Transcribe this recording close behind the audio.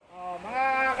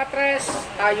katres,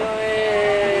 tayo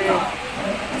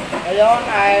ngayon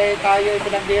ay tayo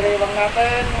pinagdiriwang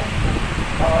natin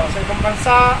sa ibang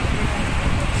bansa,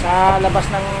 sa labas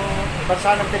ng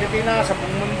bansa ng Pilipinas, sa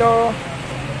buong mundo.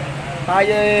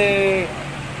 Tayo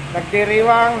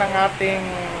nagdiriwang ng ating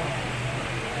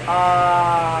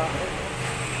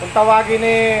kung tawagin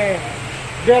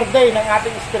birthday ng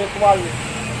ating spiritual.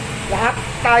 Lahat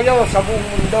tayo sa buong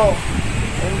mundo.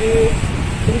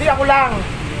 Hindi ako lang.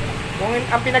 Kung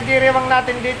ang pinagdiriwang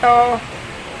natin dito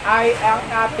ay ang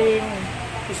ating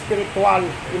spiritual,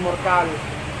 immortal.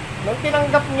 Nung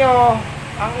tinanggap nyo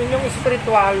ang inyong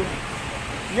spiritual,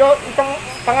 itong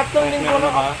pangatlong linggo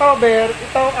ng October,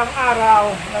 ito ang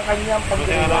araw ng kanyang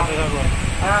pagdiriwang.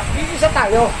 Isa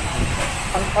tayo.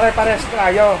 Ang pare-pares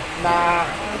tayo na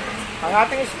ang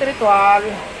ating spiritual,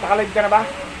 nakalive ka na ba?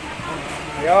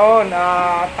 Ayun,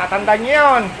 tatandaan nyo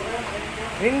yun.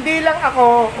 Hindi lang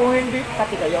ako kung hindi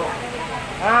pati kayo.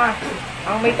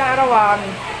 Ang may kaarawan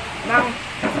ng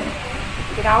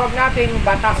tinawag natin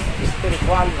batas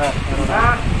spiritual.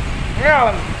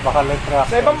 Ngayon,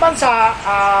 sa ibang bansa,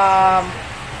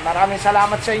 maraming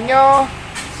salamat sa inyo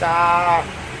sa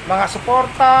mga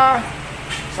suporta,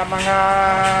 sa mga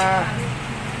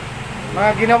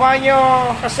ginawa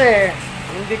nyo kasi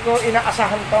hindi ko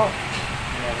inaasahan to.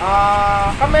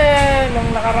 Kami nung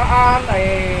nakaraan ay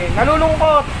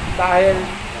nalulungkot dahil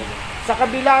sa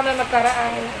kabila na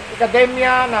nagkaraang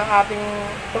akademya ng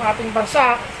ating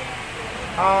bansa,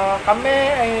 kami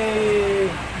ay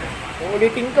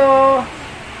uulitin ko,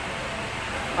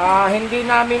 hindi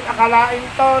namin akalain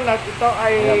to na ito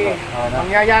ay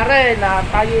mangyayari na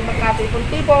tayo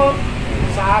magkatipon-tipon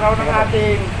sa araw ng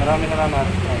ating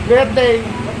birthday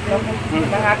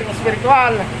ng ating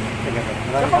spiritual.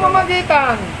 Sa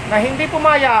pamamagitan na hindi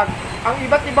pumayag ang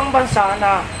iba't ibang bansa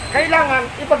na kailangan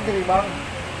ipagdiriwang.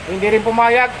 Hindi rin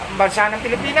pumayag ang bansa ng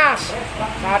Pilipinas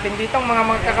sa ating ditong mga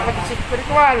magkakapatid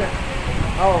spiritual.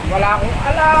 Wala akong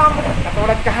alam,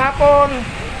 katulad kahapon,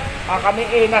 kami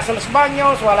nasa Los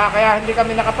Baños, wala kaya hindi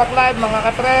kami nakapag-live mga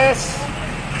katres.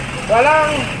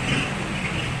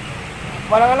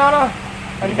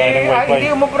 Hindi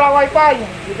umubra wifi,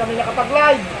 hindi kami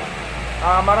nakapag-live.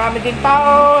 Marami din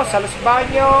tao sa Los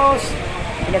Baños,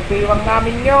 pinagdiwang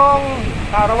namin yung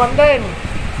kaarawan din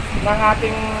ng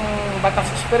ating batas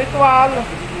spiritual.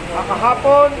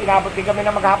 Kahapon, inabot din kami na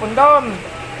maghapon doon.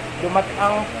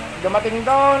 Dumating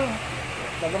doon,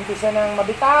 nag-umpisa ng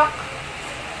Mabitak,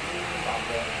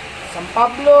 San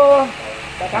Pablo,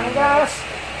 Batangas,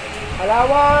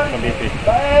 Palawan,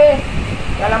 Bae,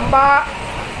 Calamba,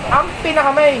 ang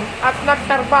pinakamain at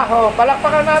nagtrabaho.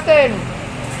 Palakpakan natin,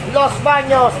 Los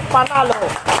Baños, panalo.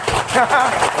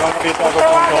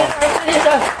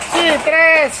 Si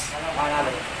Tres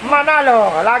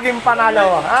Manalo, laging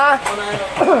panalo.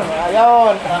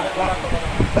 Ayun.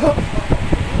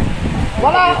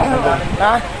 Wala.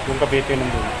 Yung Cavite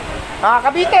nandun.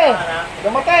 Cavite.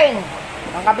 Dumating.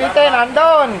 Ang Cavite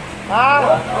nandun.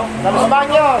 Sa Los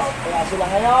Baños. Kaya sila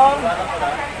ngayon.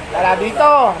 Wala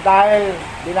dito. Dahil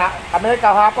kami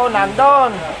kahapon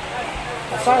nandun.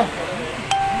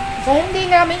 So hindi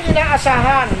namin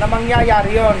inaasahan na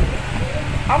mangyayari yon.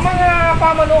 Ang mga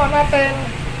pamanuan natin,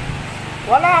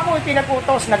 wala akong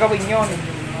ipinag-utos na gawin yon.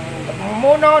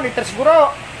 Mumuno ni Tres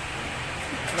Guro.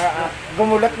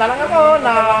 Gumulat na lang ako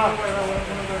na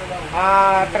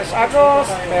 3 Agos,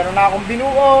 meron na akong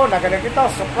binuo na ganito ito,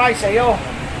 surprise sa iyo.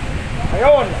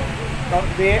 Ayun,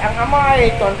 ang ama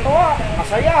ay tontuwa,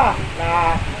 masaya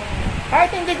na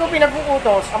kahit hindi ko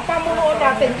pinag-uutos, ang pamunuan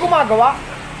natin gumagawa.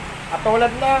 At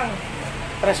tulad ng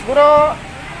Tres Guro,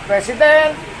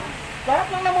 President, lahat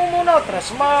lang namumuno,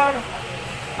 Tres Mar,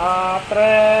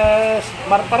 Tres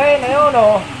Mar pa rin, ayun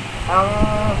ang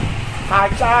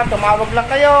kahit saan, tumawag lang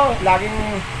kayo, laging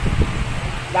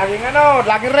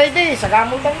ready, sa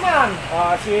gamutan man.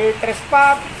 Si Tres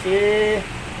Pap, si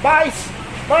Vice,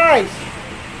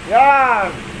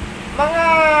 yan. Mga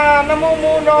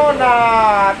namumuno na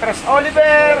Tres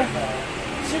Oliver,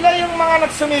 sila yung mga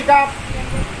nagsumikap.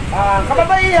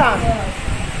 Kababaihan,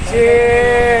 si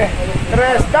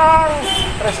Tres Dang,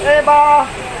 Tres Eva,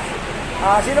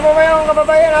 sino mo ba yung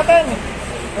kababaihan natin?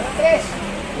 Tres,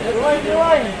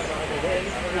 Luway.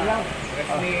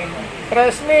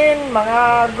 Tresmin,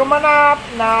 mga gumanap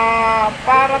na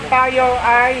para tayo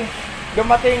ay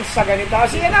dumating sa ganito.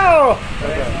 Si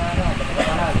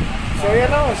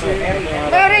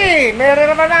Mary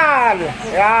Ramanal.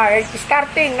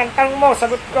 Starting ng tanong mo,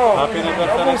 sagot ko.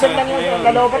 Ubusan lang yung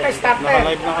nalobat na starter.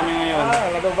 Naka-live na kami ngayon.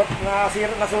 Nalobat na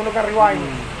nasunog ang rewind.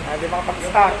 Hindi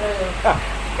makapag-start.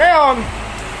 Ngayon,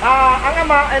 ang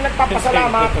ama ay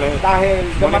nagpapasalamat dahil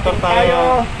dumating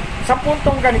tayo sa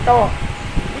puntong ganito.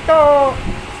 Ito,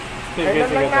 kailan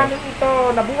lang namin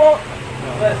ito nabuo.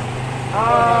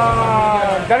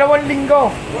 2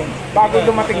 linggo bago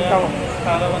dumating to.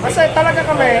 Kasi talaga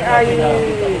kami ay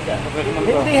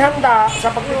hindi handa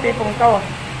sa pagtitipong to.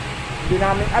 Hindi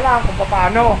namin alam kung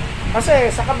paano.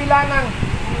 Kasi sa kabila ng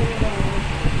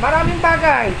maraming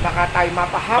bagay, baka tayo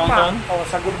mapahamak o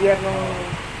sa gobyernong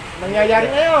nangyayari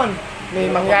ngayon. May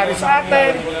mangyari sa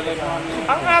atin.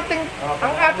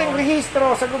 Ang ating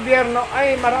rehistro sa gobyerno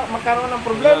ay magkaroon ng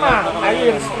problema. Tayo ay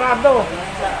rehistrado.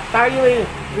 Tayo ay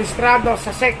rehistrado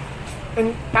sa SEC.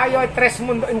 Tayo ay Tres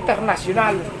Mundo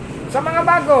International. Sa mga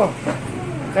bago,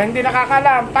 sa hindi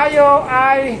nakakalam, tayo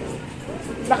ay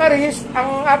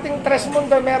ang ating Tres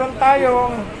Mundo, meron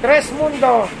tayong Tres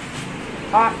Mundo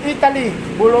Italy,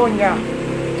 Bologna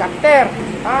chapter,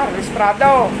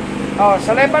 rehistrado.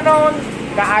 Sa Lebanon,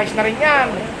 kaayos na rin yan.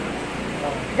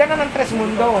 Ganun ang Tres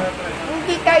Mundo.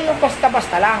 Hindi tayo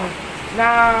basta-basta lang na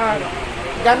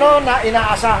gano'n na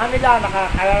inaasahan nila,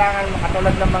 nakakailangan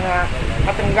makatulad ng mga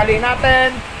katunggali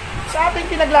natin. Sa ating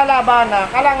pinaglalaban na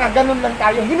kailangan ganun lang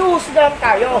tayo, hinuhusgahan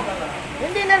tayo.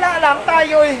 Hindi nila alam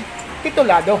tayo'y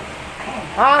titulado.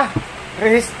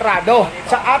 Rehistrado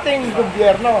sa ating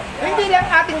gobyerno. Hindi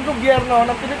lang ating gobyerno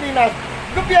ng Pilipinas,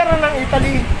 gobyerno ng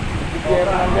Italy,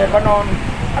 gobyerno ng Lebanon,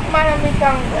 at marami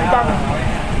pang ibang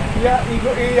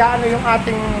yung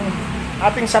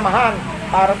ating samahan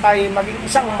para tayo maging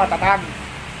isang matatag.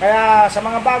 Kaya sa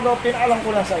mga bago, pinaalam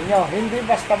ko lang sa inyo, hindi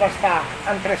basta-basta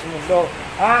ang Tres Mundo.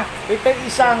 Ito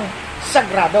isang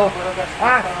sagrado.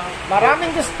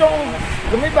 Maraming gustong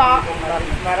gumiba,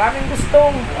 maraming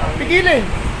gustong pigilin.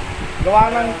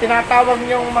 Gawa ng tinatawag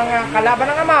niyong mga kalaban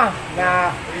ng Ama na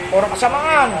puro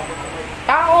kasamaan.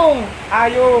 Taong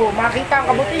ayaw makita ang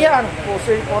kabutihan,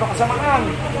 puso'y puro kasamaan.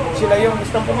 Sila yung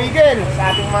gustong pumigil sa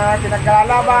ating mga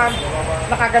pinaglalaban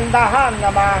na kagandahan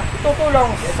na matutulong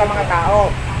sa mga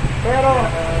tao. Pero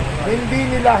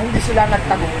hindi sila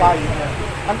nagtagumpay.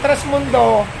 Ang Tres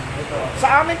Mundo,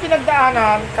 sa aming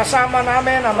pinagdaanan, kasama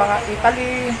namin ang mga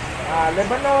Italy,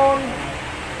 Lebanon,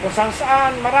 kung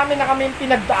saan marami na kaming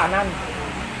pinagdaanan.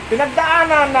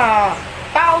 Pinagdaanan na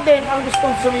tao din ang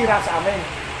gustong sumira sa amin.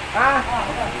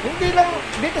 Hindi lang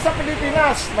dito sa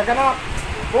Pilipinas naganap.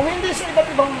 Kung hindi sa iba't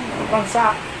ibang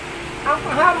bansa, ang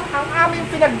aming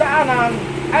pinagdaanan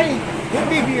ay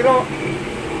hindi biro.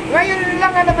 Ngayon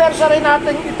lang anniversary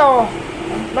natin ito,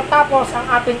 natapos ang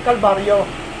ating kalbaryo.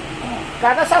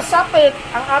 Kada sasapit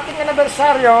ang ating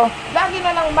anibersaryo, lagi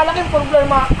na lang malaking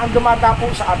problema ang dumadapo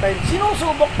sa atin.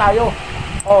 Sinusubok tayo.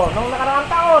 Nung nakaraang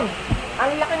taon,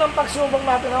 ang laki ng pagsubok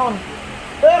natin noon.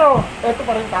 Pero, eto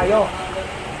pa rin tayo.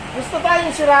 Gusto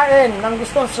tayong sirain ng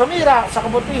gustong sumira sa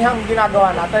kabutihang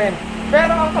ginagawa natin. Pero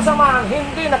ang kasamaan,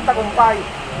 hindi nagtagumpay.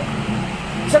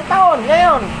 Isang taon,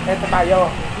 ngayon, eto tayo.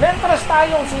 Mentras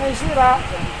tayong sinisira,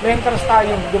 mentras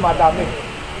tayong dumadami.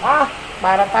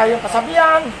 Para tayong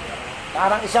kasabihan,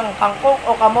 parang isang kangkong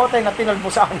o kamote na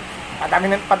tinulbusan.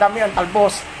 Padami ang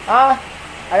talbos.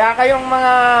 Kaya kayong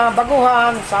mga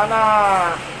baguhan, sana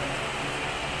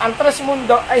ang Tres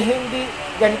Mundo ay hindi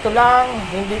ganito lang,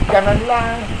 hindi ganon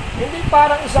lang, hindi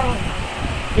parang isang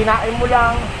kinain mo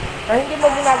lang, na hindi mo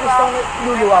ginagustong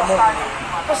luluwa mo.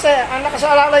 Kasi ang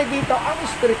nakasalalay dito, ang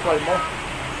spiritual mo.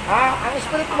 Ang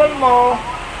spiritual mo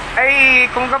ay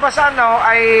kung kabasan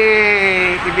ay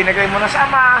ibinigay mo na sa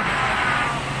Ama.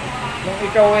 Nung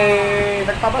ikaw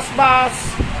nagpabasbas,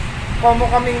 komo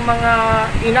kaming mga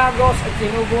inagos at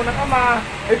sinugo ng Ama,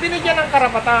 ay binigyan ng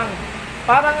karapatan.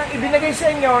 Parang ang ibinigay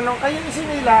sa inyo nung kayo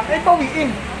isinila, ay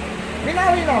pawiin.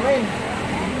 Binawi namin.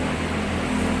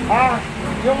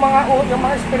 Yung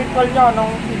mga spiritual nyo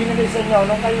nung ibinigay sa inyo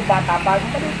nung kayo bata pa,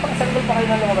 yung pang sanggol pa kayo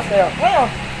na lumabas kayo. Ngayon,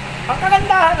 ang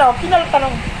kagandahan, pinalta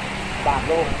ng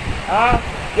bago.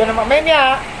 Yun naman,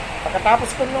 Menya, pagkatapos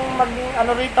ko nung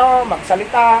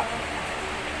magsalita,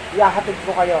 ihahatid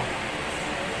ko kayo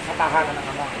sa tahanan ng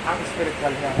Ama, ang spiritual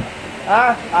nyo.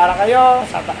 Para kayo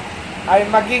ay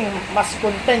maging mas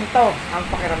kontento ang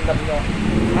pakiramdam nyo.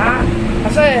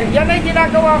 Kasi yan ay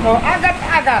ginagawa ko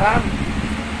agad-agaran.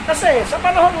 Kasi sa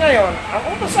panahon ngayon, ang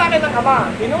utos sa akin ng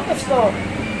Ama, inutos ko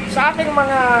sa ating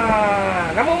mga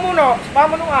namumuno sa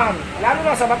pamunuan, lalo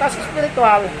na sa batas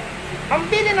espiritual, ang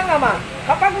bilin ng Ama,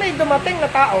 kapag may dumating na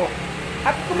tao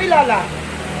at kumilala,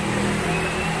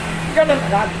 ganun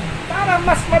agad, para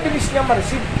mas mabilis niya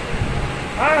ma-receive.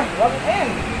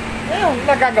 Ngayon,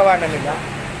 nagagawa na nila.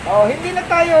 Hindi na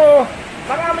tayo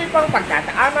marami pang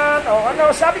pagkataanan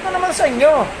sabi ko naman sa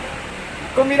inyo,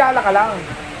 kumilala ka lang.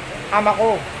 Ama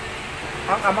ko,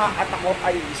 ang Ama at ako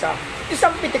ay isa.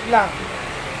 Isang pitik lang,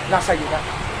 nasa iyo na.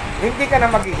 Hindi ka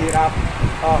na maghihirap.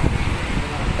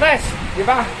 Tres, di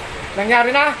ba? Nangyari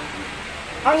na.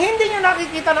 Ang hindi nyo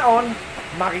nakikita noon,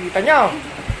 makikita nyo.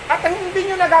 At ang hindi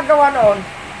nyo nagagawa noon,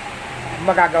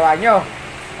 magagawa nyo.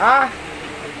 Ha?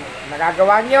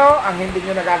 Nagagawa nyo, ang hindi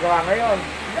nyo nagagawa ngayon.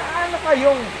 Gaano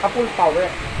kayong full power?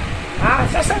 Ha?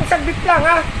 Sa isang saglit lang,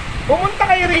 ha? Pumunta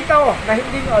kayo rito na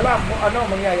hindi nyo alam kung ano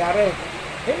mangyayari.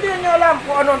 Hindi nyo alam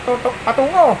kung ano ang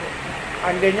patungo.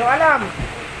 Hindi nyo alam.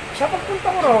 Sa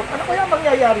pagpunta ko ron, ano kaya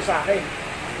mangyayari sa akin?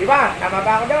 Diba? Tama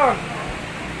ba ako doon?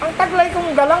 Ang taglay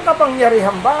kong galang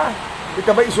kapangyarihan ba?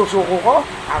 Ito ba isusuko ko?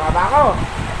 Tama ba ako?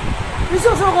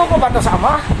 Isusuko ko ba ito sa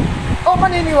Ama? O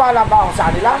maniniwala ba ako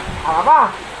sa kanila? Tama ba?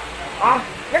 Ha?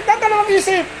 Nagdadalawang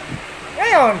isip.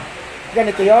 Ngayon,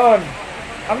 ganito yon.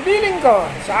 Ang feeling ko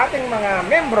sa ating mga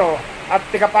membro at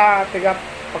tiga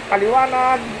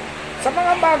pagpaliwanag sa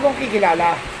mga bagong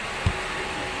kikilala,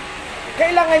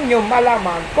 kailangan nyo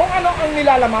malaman kung ano ang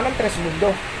nilalaman ng Tres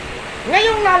Mundo.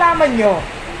 Ngayong nalaman nyo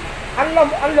ang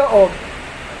loob,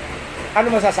 ano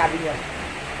masasabi nyo?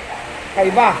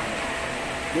 Kaiba.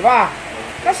 Diba?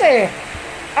 Kasi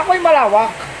ako'y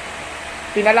malawak.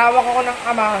 Pinalawak ako ng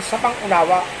Ama sa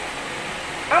pangunawa.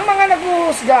 Ang mga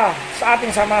naghuhusga sa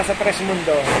ating sama sa Tres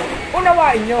Mundo,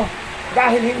 unawain nyo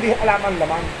dahil hindi alam ang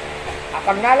laman.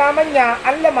 Kapag nalaman niya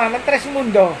ang laman ng Tres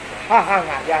Mundo,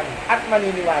 hahanga yan at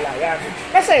maniniwala yan.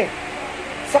 Kasi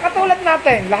sa katulad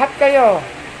natin, lahat kayo,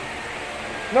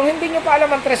 nung hindi nyo pa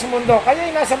alam ang Tres Mundo, kayo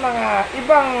ay nasa mga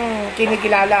ibang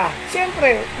kinikilala.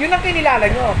 Siyempre, yun ang kinilala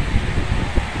nyo.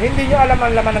 Hindi nyo alam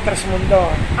ang laman ng Tres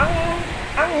Mundo. Ang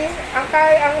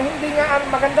hindi nga ang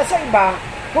maganda sa iba,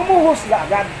 humuhusga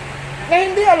agad. Na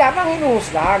hindi alam ang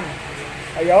hinuhusgahan.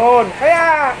 Ayun.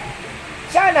 Kaya,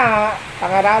 sana,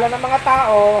 pangaralan ng mga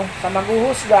tao sa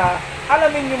maghuhusga,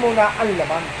 alamin nyo muna ang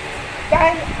laman.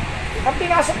 Dahil, ang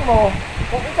pinasok mo,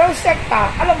 kung ikaw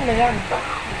sekta, alam mo na yan.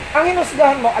 Ang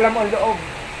hinusgahan mo, alam mo ang loob.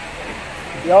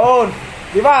 Yun.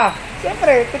 Di ba?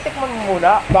 Siyempre, titikman mo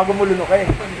muna bago mo lunukin.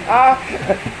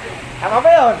 Tama ba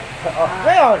yun?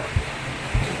 Ngayon,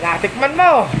 natikman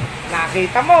mo,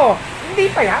 nakita mo, hindi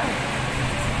pa yan.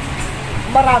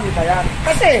 Marami pa yan.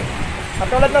 Kasi,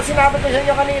 katulad ng sinabi ko sa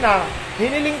inyo kanina,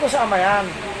 hiniling ko sa Ama yan.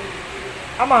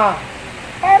 Ama,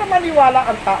 para maniwala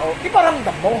ang tao,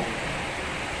 iparamdam mo.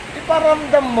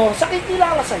 Iparamdam mo sa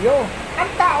kikilala sa'yo.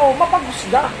 Ang tao,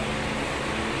 mapaghusga.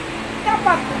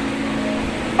 Dapat,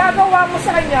 magawa mo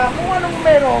sa kanya kung anong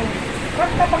merong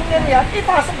kapangyarihan,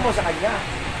 ipasok mo sa kanya.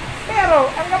 Pero,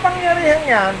 ang kapangyarihan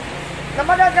yan, na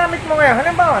magagamit mo ngayon,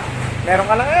 halimbawa, meron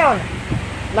ka lang ngayon,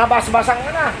 nabasbasan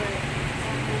ka na.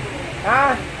 Ha?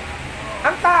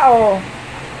 Ang tao,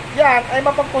 yan ay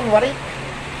mapagkunwari.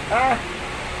 Ha?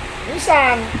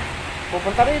 Minsan,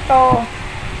 pupunta rito,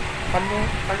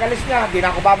 pag-alis niya, di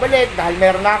na ako babalik dahil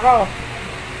meron na ako.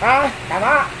 Ha?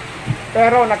 Tama.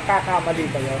 Pero nagkakamali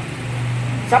kayo.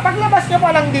 Sa paglabas niyo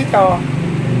pa lang dito,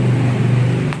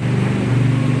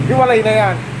 hiwalay na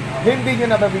yan. Hindi nyo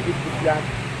na mabibigit yan.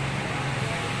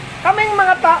 Kaming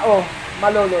mga tao,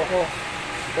 maloloko.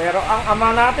 Pero ang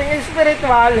Ama nating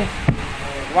spiritual,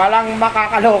 walang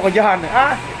makakaloko dyan.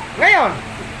 Ha? Ngayon,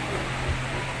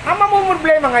 ang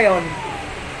mamumroblema ngayon,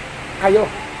 kayo.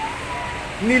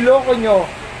 Niloko nyo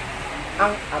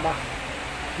ang Ama.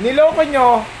 Niloko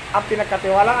nyo ang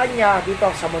pinagkatiwalaan niya dito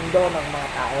sa mundo ng mga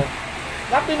tao.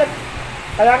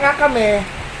 Kaya nga kami,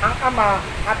 ang Ama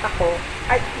at ako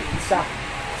ay isa.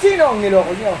 Sino ang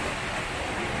niloko nyo?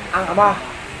 Ang Ama.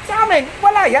 Sa amin,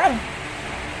 wala yan.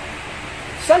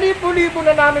 Sa libo-libo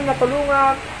na namin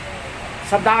natulungan,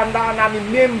 sa daan-daan namin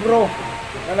miyembro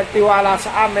na nagtiwala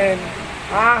sa amin,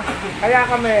 ha? Kaya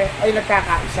kami ay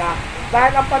nagkakaisa.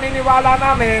 Dahil ang paniniwala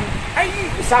namin ay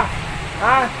isa.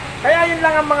 Ha? Kaya yun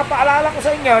lang ang mga paalala ko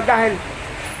sa inyo dahil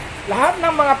lahat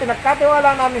ng mga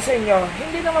pinagkatiwala namin sa inyo,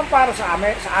 hindi naman para sa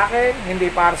amin, sa akin,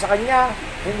 hindi para sa kanya,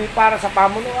 hindi para sa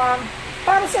pamunuan,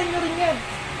 para sa inyo rin yan.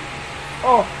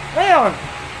 Oh, ngayon,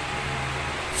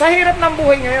 sa hirap ng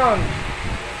buhay ngayon,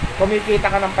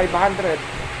 kumikita ka ng 500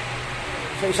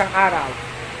 sa isang araw.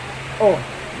 Oh,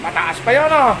 mataas pa yun,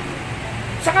 oh.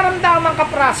 Sa karamdamang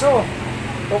kapraso,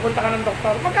 pupunta ka ng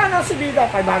doktor, magkano si Bida?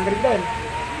 500 din.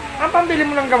 Ang pambili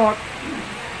mo ng gamot.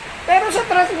 Pero sa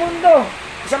Tres Mundo,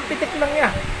 isang pitik lang niya.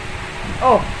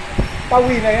 Oh,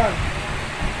 pawi na yan.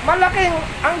 Malaking,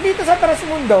 ang dito sa Tres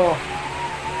Mundo,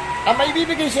 ang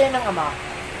maibibigay siya ng Ama,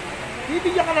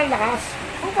 bibigyan ka ng lakas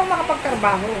upang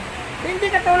makapagtrabaho. Hindi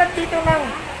ka tulad dito ng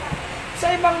sa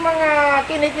ibang mga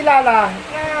kinikilala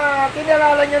na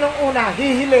kinilala nyo nung una,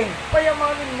 hihiling,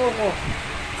 payamanin mo ko.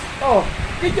 Oh,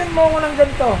 bigyan mo ko ng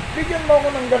ganito, bigyan mo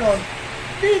ko ng ganon.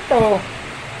 Dito,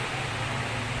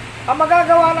 ang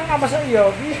magagawa ng Ama sa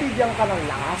iyo, bibigyan ka ng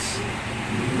lakas.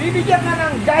 bibigyan ka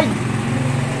ng guide.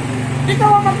 Ikaw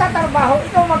ang magtatrabaho,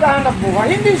 ikaw maghahanap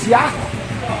buhay, hindi siya.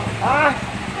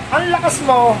 Ang lakas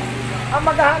mo, ang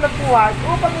maghahanap buhay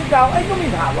upang ikaw ay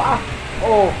guminhawa.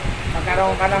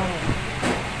 Magkaroon ka ng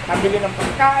pambili ng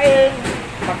pagkain,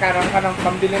 magkaroon ka ng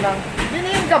pambili ng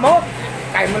binigyan gamot.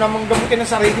 Kaya mo namang gamutin ang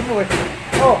sarili mo eh.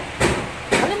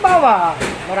 Halimbawa,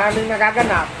 maraming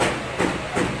nagaganap.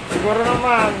 Siguro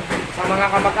naman, sa mga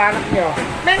kamag-anak nyo,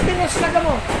 maintenance na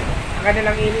gamot. Ang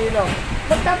kanilang iniinom.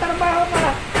 Magtatrabaho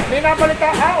ka. May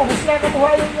nabalita, ubus na ang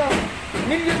kabuhayan niya.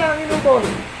 Milyon na ang inubos.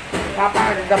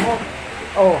 Papagagamot.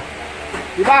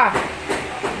 Diba?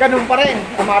 Ganun pa rin.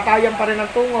 Kamatayan pa rin ang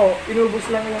tungo. Inubos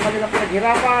lang yung kanilang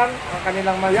pinaghirapan, ang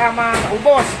kanilang mayaman,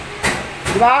 ubos.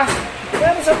 Diba?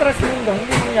 Pero sa tres mundo,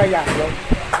 hindi nangyayari yun.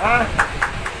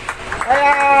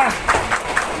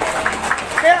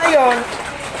 Kaya ngayon,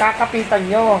 kakapitan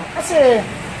nyo. Kasi,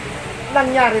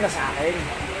 nangyari na sa akin.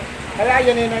 Kaya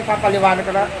yan yun ang ipapaliwanag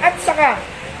ko na. At saka,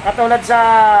 katulad sa,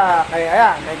 kay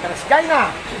Tres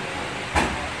Gayna.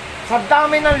 Sa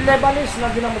dami ng Lebanese na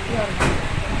ginamot yan.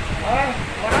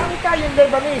 Marami tayong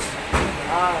Lebanese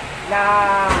na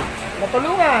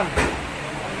natulungan.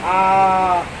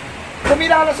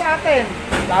 Kumilala sa atin.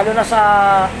 Lalo na sa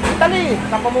Italy,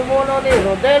 na pamumuno ni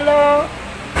Rodelo,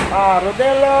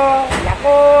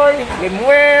 Lacoy,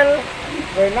 Lemuel,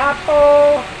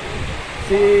 Renato,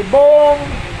 si Bong,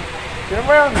 sino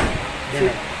ba yan?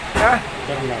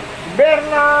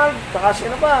 Bernard, saka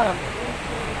sino ba?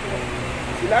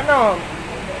 Sila yung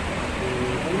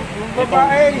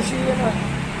babae, si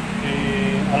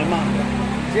Alma.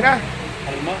 Sina?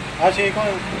 Alma? Si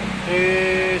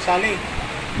Sally.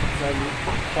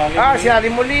 Si Ali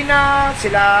Molina,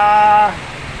 sila,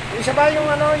 isa ba yung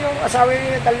yung asawa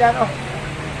yung Italiano?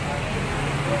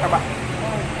 Taba.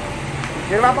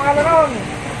 Sino ba pangalan nun?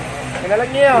 Kailan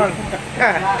niyo yun?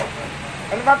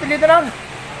 Ano ba apelido nun?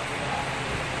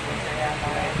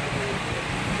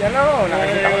 Yan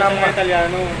nakikita ko lang.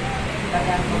 Italiano.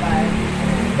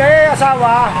 Hindi,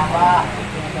 asawa.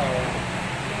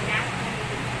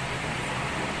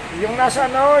 Yung nasa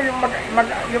yung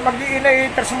mag-iinay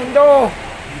Tres Mundo.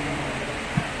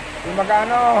 Yung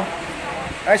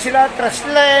sila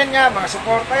Treslen niya, mga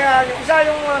suporta yan. Yung isa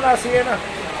yung nasa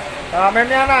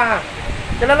Memiana.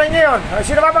 Kilala niyo yun?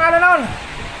 Sino ba pangalan nun?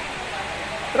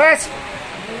 Tres.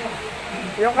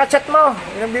 Yung kachat mo,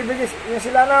 yung bibigay, yung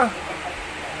sila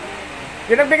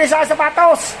yung nagbigay sa akin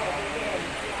sapatos.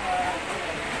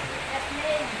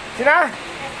 Sina?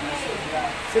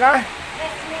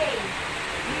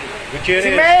 Gutierrez.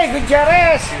 Si May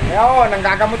Gutierrez.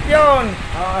 Nanggagamot yun.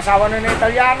 Ang asawa nun ng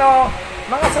Italiano.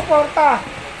 Mga suporta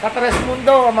sa Tres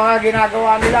Mundo, ang mga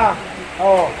ginagawa nila.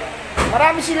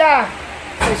 Marami sila.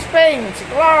 Sa Spain, si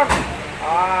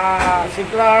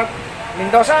Clark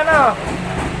Mendoza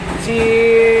si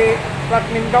Clark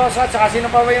Mendoza, tsaka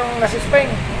sino pa ba yung nasa Spain?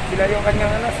 Sila yung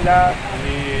kanyang sila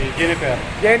Si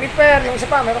Jennifer, yung isa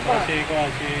pa, meron pa. Si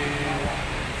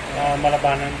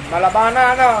Malabanan.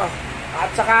 At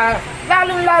saka,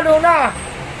 lalong-lalo na,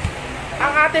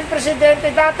 ang ating presidente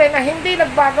dati na hindi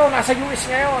nagbago, nasa US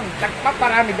ngayon,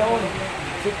 nagpaparami doon.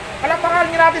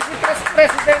 Palaparan natin si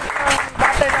President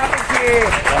dati natin si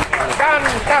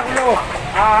Giancarlo,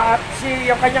 at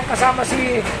yung kanyang kasama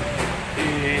si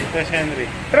Tres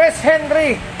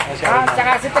Henry, at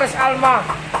saka si Tres Alma.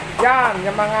 Yan,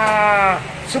 yung mga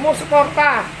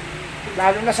sumusuporta.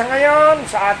 Lalo na sa ngayon,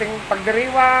 sa ating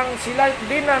pagdiriwang, sila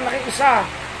din na nakiisa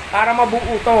para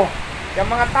mabuo to.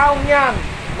 Yung mga taong yan,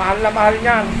 mahal na mahal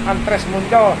niyan ang Tres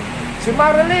Mundo. Si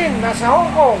Marilyn, nasa Hong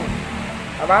Kong.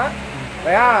 Tama?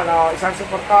 Kaya, isang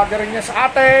suportado rin niya sa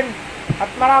atin.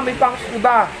 At marami pang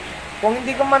iba. Kung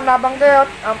hindi ko man nabanggit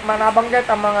ang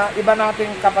mga iba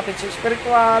nating kapatid sa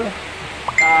spiritual,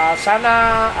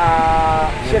 sana,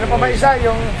 sino pa ba isa?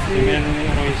 Yung si Mel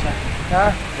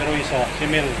Eroisa. Si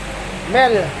Mel.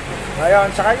 Ayun,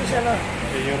 saka isa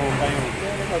Si Europa yun.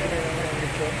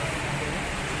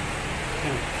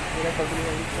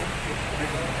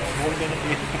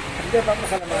 Hindi pa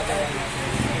masalamatan yan.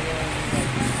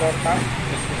 Suporta?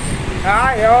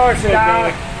 Yun, sila.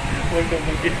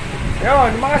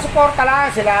 Yun, mga suporta lang.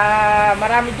 Sila,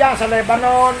 marami dyan sa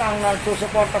Lebanon ang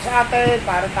nagsusuporta sa atin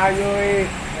para tayo'y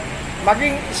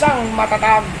maging isang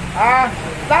matatag.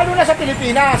 Lalo na sa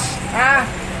Pilipinas.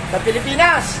 Sa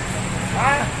Pilipinas.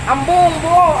 Ang buong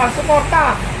buo ang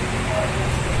suporta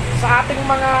sa ating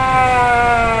mga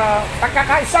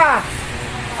pagkakaisa.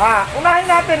 Unahin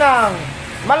natin ang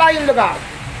malayong lugar.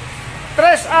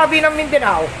 Tres Abi ng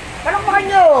Mindanao. Palakpakan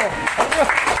nyo!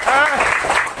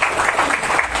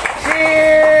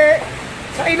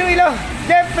 Sa Iloilo,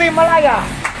 Jeffrey Malaya.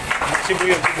 Cebu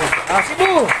yun, Cebu.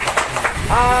 Cebu.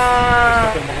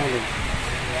 Christopher Bacolod.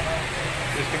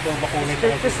 Christopher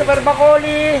Bacolod. Christopher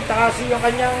Bacolod, saka si yung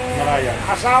kanyang Malaya.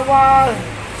 asawa,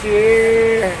 si...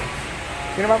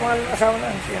 Sino ba pangalan ng asawa na?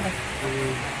 Si ano?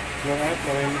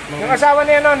 Yung asawa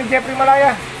niya, no, ni Jeffrey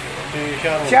Malaya. Si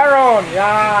Sharon. Sharon,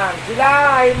 yan. Sila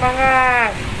ay mga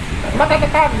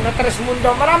matatatag na tres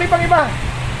mundo. Marami pang iba.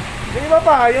 Yung iba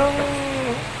pa, yung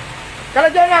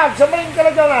Kalajonald, sumring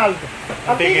Kalajonald.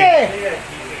 Antique.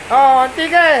 Oh,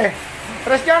 Antique.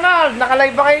 Tres Jonald,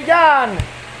 nakalive ba kayo dyan?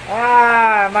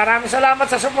 Maraming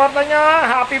salamat sa suporta nyo,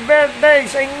 ha. Happy birthday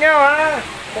sa inyo, ha.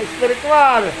 Sa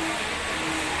spiritual.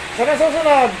 Saan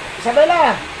susunod?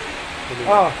 Isabela.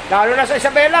 Oh, lalo na sa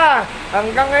Isabela.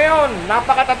 Hanggang ngayon,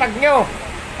 napakatatag nyo.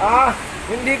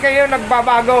 Hindi kayo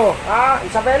nagbabago.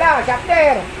 Isabela,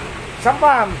 chapter.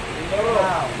 Sampam.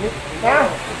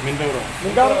 Mindoro.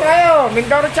 Mindoro tayo.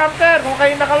 Mindoro chapter. Kung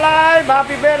kayo naka-live,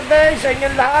 happy birthday sa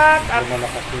inyong lahat. At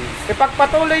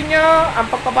ipagpatuloy nyo ang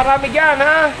pagpaparami dyan,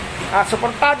 ha.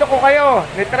 Suportado ko kayo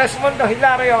ni Tres Mundo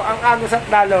Hilario, ang Agos at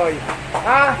Daloy.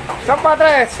 Saan pa,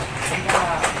 Tres?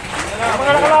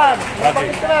 Mga nakalan,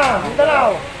 napakit ka na,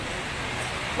 Mindanao.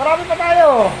 Marami pa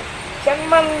tayo. Saan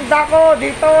man dako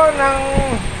dito ng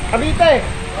Cavite.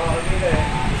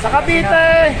 Sa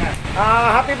Cavite,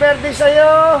 happy birthday sa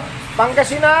iyo.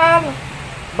 Pangasinan,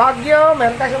 Baguio,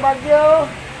 meron tayo sa Baguio.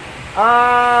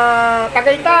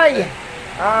 Tagaytay,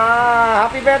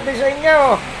 happy birthday sa inyo.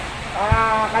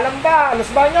 Kalamba, Los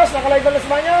Baños, nakalive na Los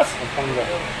Baños. Pampanga.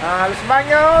 Los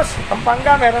Baños,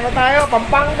 Pampanga, meron na tayo.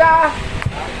 Pampanga.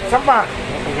 Saan pa?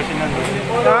 Pangasinan.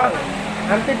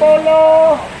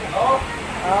 Antipolo.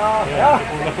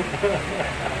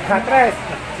 Tres.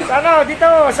 Ano, dito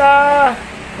sa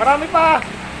marami pa.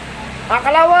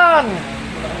 Kalawan.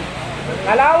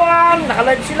 Kalawan,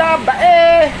 nakalive sila.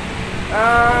 Bae.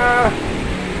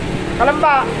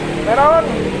 Kalamba. Meron.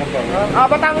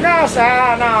 Batangas.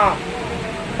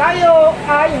 Tayo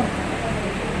ay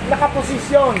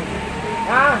nakaposisyon.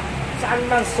 Saan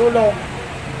man sulok.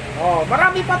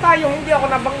 Marami pa tayo, hindi ako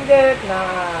nabanggit na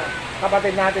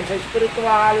kapatid natin sa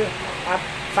spiritual. At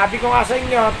sabi ko nga sa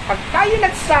inyo, pag tayo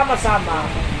nagsama-sama,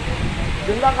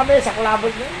 doon lang kami sa klabot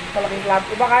nyo, palaking klab.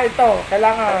 Iba ka ito,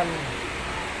 kailangan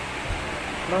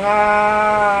mga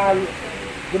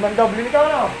 5 doble nito,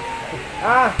 no?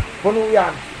 Puno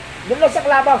yan. Doon lang sa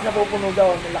klabas, napupuno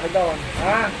doon, malaki doon.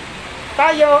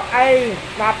 Tayo ay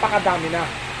napakadami na.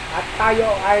 At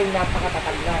tayo ay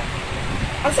napakatatag na.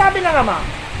 Ang sabi na nga,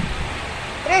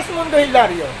 Tres Mundo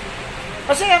Hilario.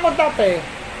 Kasi ako dati,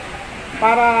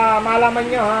 para malaman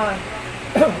nyo, ha,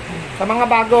 sa mga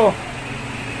bago,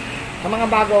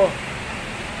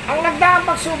 ang nagdaang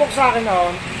pagsubok sa akin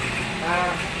noon,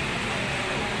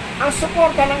 ang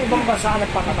suporta ng ibang bansa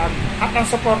nagpakatag at ang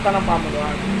suporta ng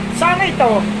pamunuan. Sana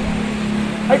ito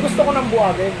ay gusto ko ng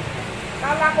buwagin.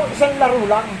 Kala ko isang laro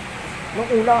lang nung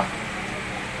una.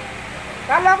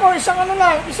 Kala ko isang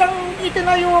isang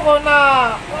itinayo ko na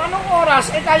kung anong oras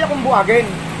kaya kong buwagin.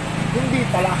 Hindi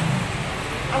pala.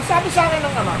 Ang sabi sa akin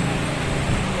ng ama,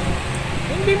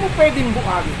 hindi mo pwedeng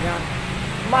buwagin yan.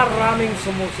 Maraming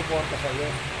sumusuporta sa iyo.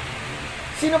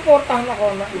 Sinuportahan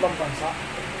ako ng ibang bansa.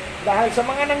 Dahil sa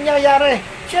mga nangyayari.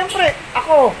 Siyempre,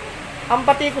 ako, ang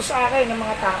pati ko sa akin ng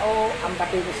mga tao, ang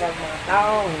pati ko sa mga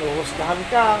tao, hinuhusgahan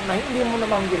ka na hindi mo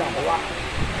namang ginagawa.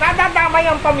 Nadadamay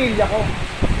ang pamilya ko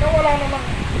na wala namang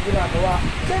ginagawa.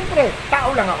 Siyempre, tao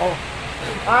lang ako.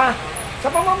 Sa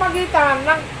pamamagitan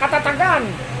ng katatagan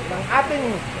ng ating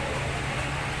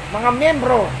mga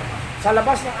miyembro sa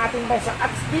labas ng ating bansa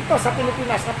at dito sa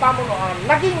Pilipinas na pamunuan,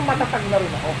 naging matatag na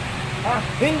rin ako.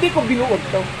 Hindi ko binuod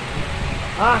to.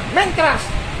 Mentras,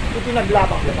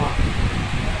 ipinaglabang ko ba?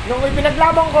 Nung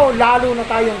ipinaglabang ko, lalo na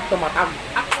tayong tumatag.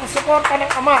 At ang suporta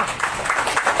ng ama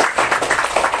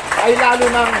ay lalo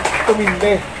nang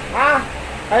tumindi.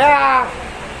 Kaya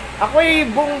ako'y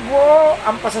buong buo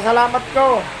ang pasasalamat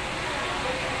ko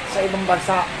sa ibang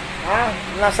bansa.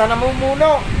 Nasa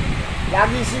namumuno,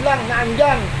 lagi silang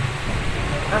naandyan.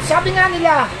 Ang sabi nga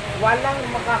nila, walang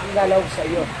makakagalaw sa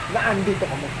iyo na andito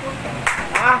kami.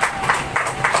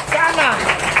 Sana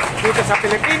dito sa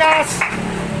Pilipinas,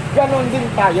 ganon din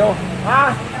tayo.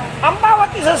 Ang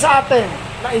bawat isa sa atin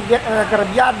na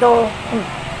agrabyado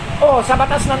sa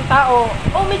batas ng tao,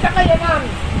 may kakayanan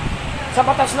sa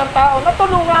batas ng tao na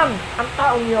tulungan ang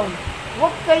taong yon.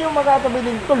 Huwag kayong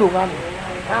magagabiling tulungan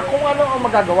kung ano ang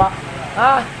magagawa.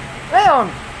 Ngayon,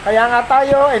 kaya nga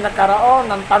tayo ay nagkaroon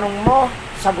ng tanong mo,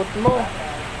 sagot mo,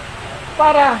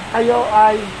 para kayo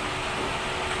ay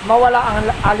mawala ang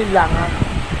alinlangan.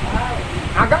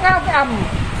 Agang-agam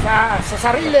sa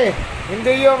sarili,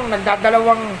 hindi yung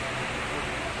nagdadalawang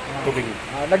Tubig.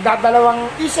 Nagdadalawang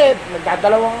isip,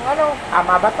 nagdadalawang ano,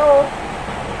 tama ba to?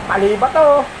 Mali ba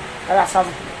to? Kaya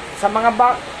sa mga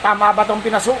tama ba tong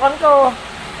pinasukan ko?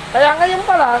 Kaya ngayon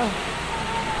pa lang,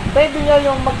 pwede nyo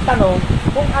yung magtanong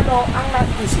kung ano ang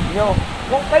naisip nyo.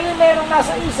 Kung kayo merong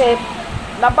nasa isip,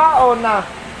 na baon na,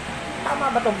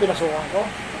 tama ba tong pinasukan ko?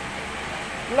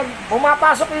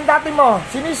 Pumapasok yung dati mo,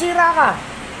 sinisira ka.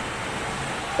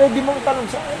 Pwede mong tanong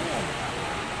sa ano.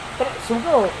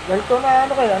 Sugo, ganito na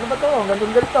ano kayo, ano ba to?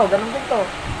 Ganun ganito.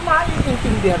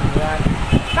 Maiintindihan mo yan.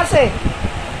 Kasi,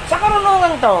 sa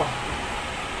karunungan to,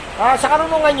 sa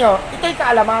karunungan nyo, ito'y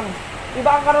kaalaman.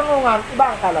 Iba ang karunungan, iba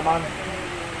ang kaalaman.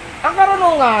 Ang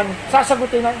karunungan,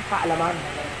 sasagutin ng kaalaman.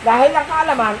 Dahil ang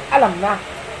kaalaman, alam na.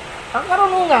 Ang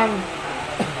karunungan,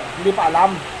 hindi pa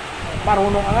alam.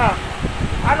 Marunong ka nga.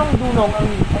 Anong dunong ang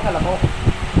alam mo?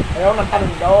 Ayaw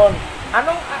nagtanong doon.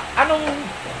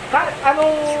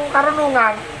 Anong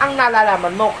karunungan ang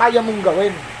nalalaman mo, kaya mong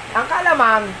gawin? Ang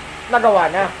kaalaman,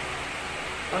 nagawa na.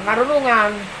 Ang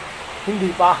karunungan,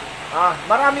 hindi pa.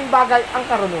 Maraming bagay ang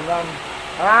karunungan.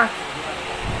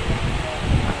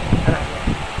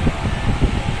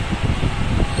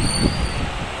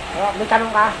 May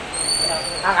tanong ka?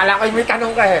 Akala ko may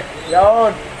tanong ka eh.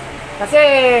 Yun. Kasi,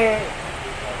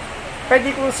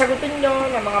 pwede kong sagutin nyo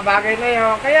ng mga bagay na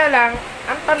yun. Kaya lang,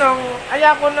 ang tanong,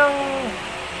 ayaw ko ng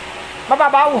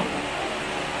mababaw.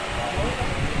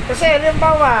 Kasi,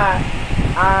 halimbawa,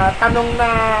 tanong na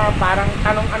parang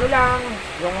tanong ano lang,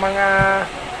 yung mga,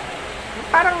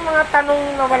 parang mga tanong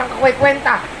na walang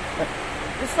kakwenta.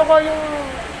 Gusto ko yung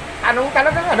tanong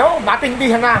talagang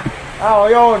matindihan na. Oo,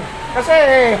 yun. Kasi,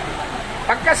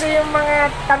 pag kasi yung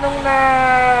mga tanong na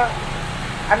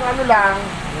ano-ano lang,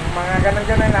 yung mga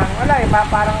ganun-ganun lang, wala eh,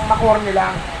 parang makorny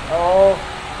lang. Oo.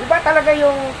 Iba talaga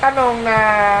yung tanong na,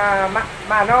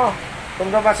 kung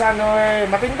ba sa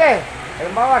matindi.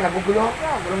 Halimbawa, nagugulo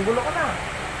ka, gulong-gulo ka na.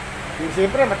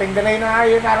 Siyempre, matindi na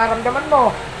yung nararamdaman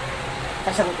mo.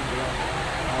 Kasagutin mo.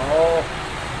 Oo.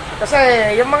 Kasi,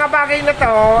 yung mga bagay na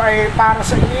to ay para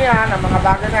sa inyo yan, ang mga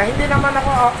bagay na hindi naman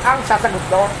ako ang sasagot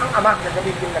doon. Ang ama,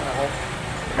 gagamitin lang ako.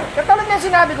 Katulad na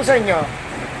sinabi ko sa inyo,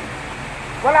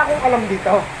 wala akong alam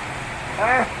dito.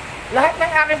 Lahat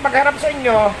ng aking pagharap sa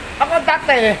inyo, ako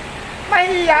dati,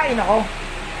 mahihiyain ako.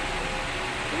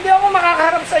 Hindi ako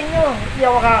makakaharap sa inyo. Hindi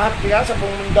ako makakaharap sa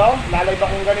buong mundo. Lalay ba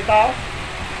kung ganito?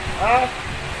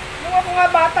 Nung ako nga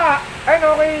bata,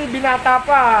 binata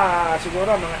pa,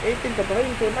 siguro mga 18 to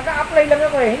 20, nag-a-apply lang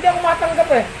ako eh. Hindi ako matanggap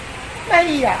eh.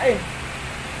 Nahihiyain.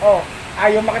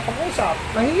 Ayaw makipag-usap.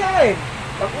 Nahihiyain.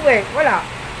 Pag-uwi, wala.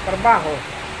 Trabaho.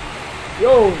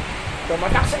 Yun.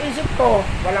 Tumatak sa isip ko,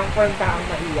 walang kwenta ang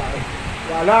mahihiyain.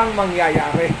 Walang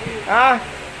mangyayari.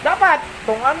 Dapat,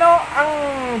 kung ano ang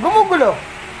gumugulo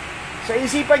sa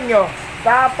isipan nyo,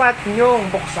 dapat nyong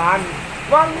buksan.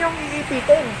 Huwag nyong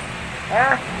iipitin.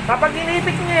 Kapag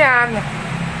inipit nyo yan,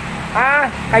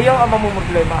 kayo ang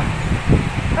mamumroblema.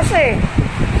 Kasi,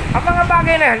 ang mga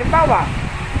bagay na, halimbawa,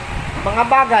 mga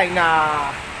bagay na,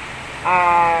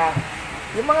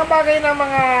 yung mga bagay na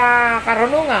mga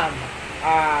karunungan,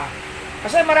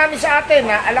 kasi marami sa atin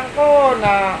na alam ko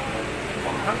na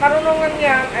ang karunungan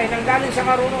niyan ay nanggaling sa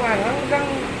karunungan hanggang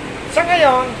sa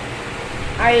ngayon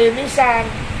ay minsan,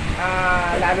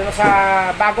 lalo na sa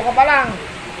bago ka pa lang,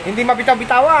 hindi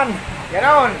mabitaw-bitawan.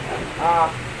 Ganon.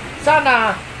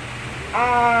 Sana,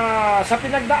 sa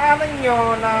pinagdaanan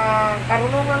nyo ng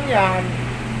karunungan yan,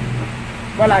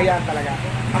 wala yan talaga.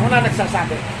 Ako na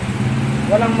nagsasabi.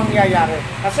 Walang mangyayari.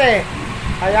 Kasi,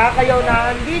 kaya kayo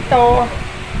na andito,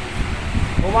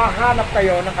 humahanap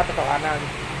kayo ng katotohanan.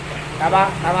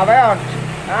 Tama? Tama ba yun?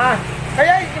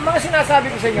 Kaya yung mga sinasabi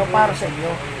ko sa inyo, para sa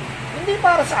inyo. Hindi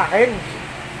para sa akin.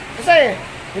 Kasi,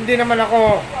 hindi naman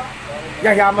ako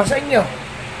yayaman sa inyo.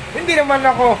 Hindi naman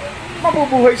ako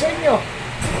mabubuhay sa inyo.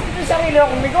 Hindi sarili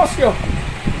akong negosyo.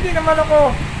 Hindi naman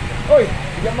ako,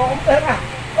 bigyan mo akong pera.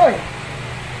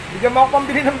 Bigyan mo ako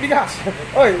pambili ng bigas.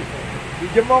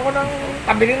 Bigyan mo ako ng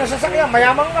pambili ng sasakyan.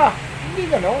 Mayaman ka. Hindi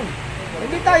ganon.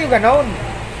 Hindi tayo ganon.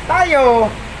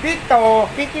 Tayo, dito,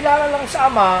 kikilala lang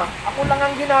sa Ama. Ako lang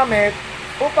ang ginamit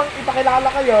upang ipakilala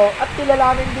kayo at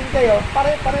kilalanin din kayo.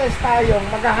 Pare-pares tayong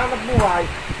maghahanap buhay.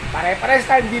 Pare-pares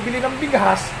tayong bibili ng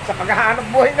bigas sa paghahanap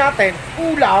buhay natin.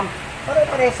 Ulam.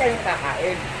 Pare-pares tayong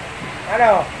kakain.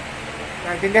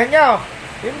 Naintindihan nyo?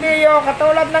 Hindi yung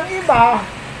katulad ng iba.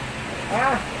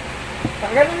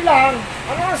 Ganun lang.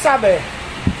 Ano ang sabi?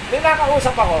 May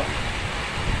nakausap ako.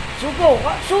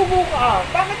 Sugo ka.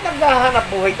 Bakit naghahanap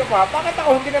buhay ka pa? Bakit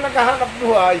ako hindi na naghahanap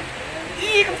buhay?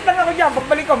 Iikot lang ako dyan.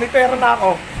 Pagbalik ko, may pera na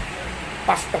ako.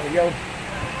 Pastor yun.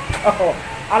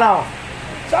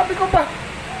 Sabi ko ba?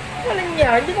 Galing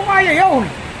niya, hindi ko kaya yun.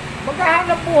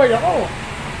 Maghahanap buhay ako.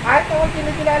 Kahit ako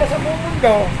kinikilala sa buong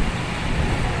mundo,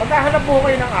 maghahanap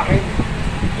buhay ng akin.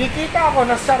 Kikita ako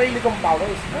ng sarili kong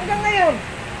powers. Hanggang ngayon,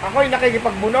 ako'y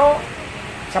nakikipagbuno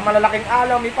sa malalaking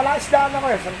alaw. May palaisdaan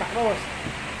ako Santa Cruz.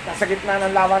 Nasa gitna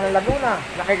ng lawa ng Laguna.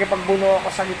 Nakikipagbuno ako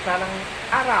sa gitna ng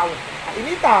araw,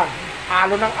 kainitan,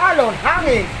 alon ng alon,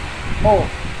 hangin.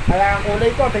 Kaya ang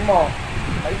kulay ko, tingin mo,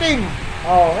 maitim.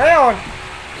 Ngayon,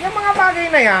 yung mga bagay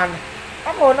na yan,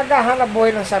 ako naghahanap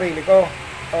buhay ng sarili ko.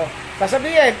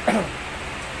 Sasabihin,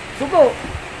 sugo,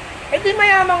 di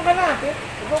mayaman ka na.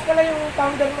 Ikaw pala yung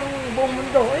founder ng buong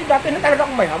mundo. Dati na talaga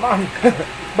akong mayaman.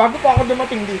 Bago pa ako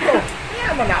dumating dito,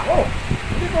 mayaman ako.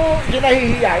 Hindi ko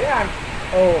ginahihiya yan.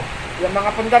 Yung mga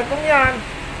pundar kong yan,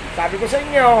 sabi ko sa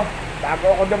inyo, bago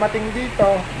ako dumating dito,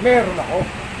 meron ako.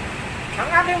 Ang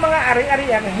aking mga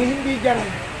ari-arian, hindi dyan,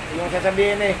 yung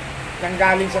sasabihin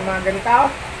nanggaling sa mga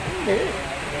ganito, hindi.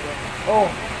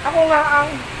 Ako nga ang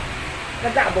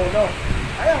nag-aabono.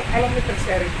 Alam ni Prince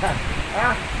Eric ha.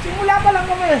 Simula pa lang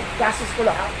kami, classes ko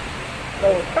lahat.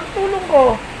 Pagtulong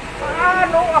ko,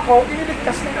 ako,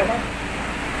 iniligtas na naman.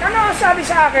 Ano ang sabi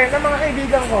sa akin ng mga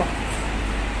kaibigan ko?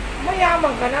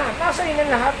 Mayaman ka na, nasa inan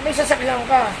lahat, may sasakyan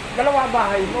ka, 2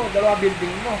 bahay mo, 2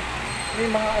 building mo, may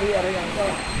mga ari-arian ka,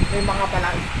 may mga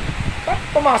palay. Ba't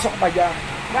pumasok pa dyan?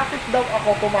 Bakit daw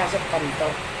ako pumasok pa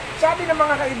rito? Sabi ng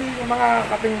mga kaibigan,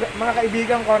 mga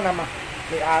kaibigan ko na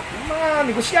mga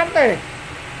negosyante,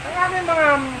 ang aming mga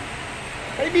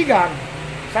kaibigan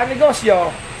sa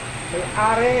negosyo,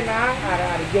 may-ari ng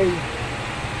RRJ,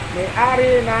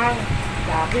 may-ari ng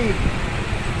Daki,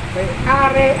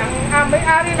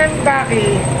 may-ari ng Daki,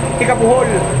 tiga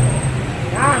Bohol.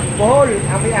 Bohol,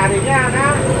 ang may-ari niya,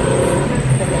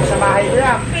 sa bahay ko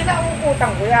yan,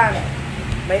 pinauutang ko yan.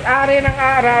 May-ari ng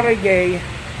RRJ,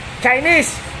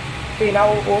 Chinese,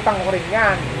 pinauutang ko rin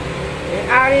yan.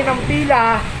 May-ari ng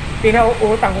Pila,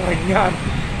 pinauutang ko rin yan.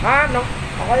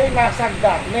 Ako yung nasa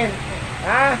government.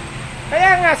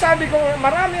 Kaya nga sabi ko,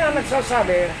 marami ang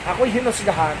nagsasabi, ako'y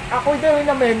hinusgahan, ako'y daw yung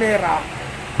namemera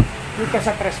dito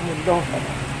sa Tres Mundo.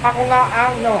 Ako nga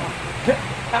ang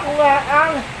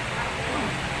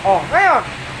ngayon,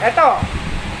 eto,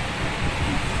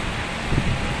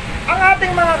 ang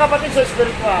ating mga kapatid sa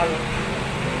spiritual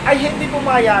ay hindi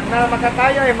pumayag na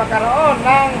tayo ay magkaroon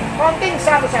ng konting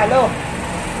salo-salo.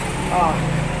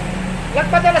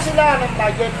 Nagpadala sila ng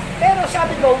budget, pero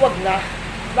sabi ko, wag na,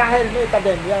 dahil may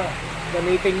pandemya.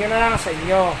 Gamitin nyo na lang sa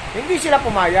inyo. Hindi sila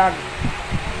pumayag.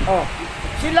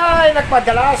 Sila ay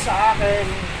nagpadala sa akin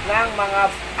ng mga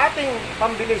ating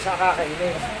pambili sa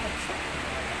kakainin.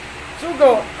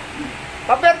 Sugo,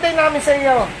 pa-birthday namin sa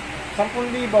inyo,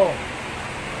 10,000.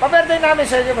 Pa-birthday namin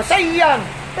sa inyo, sa iyan.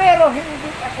 Pero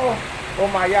hindi ako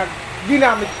pumayag.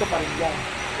 Ginamit ko pa rin yan.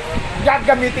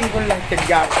 Gagamitin ko lang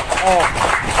yan.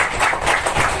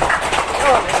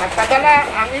 Nagpadala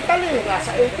ang Italy,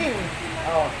 nasa 18.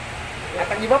 At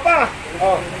ang iba pa.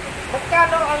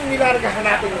 Magkano ang nilargahan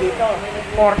natin dito?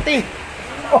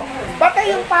 40. Batay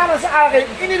yung para sa akin,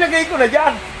 inilagay ko na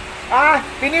dyan.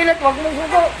 Pinilit, wag mong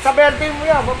sugo. Sa birthday mo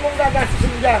yan, wag mong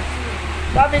gagastusin dyan.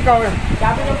 Sabi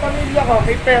ng pamilya ko,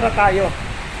 may pera tayo.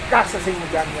 Gastusin mo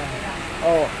dyan yan.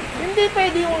 Hindi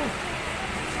pwede yung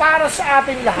para sa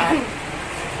atin lahat.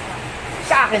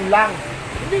 Sa akin lang.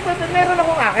 Hindi pwede, meron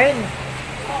akong akin.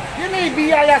 Yun ay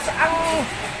biyaya sa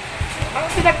ang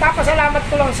pinagpapasalamat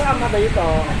ko lang sa ama dito.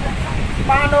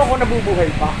 Paano ako nabubuhay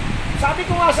pa? Sabi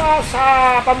ko nga sa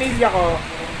pamilya ko,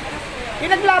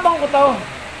 pinaglabang ko to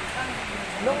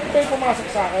nung ito'y pumasok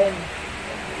sa akin.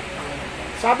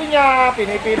 Sabi niya,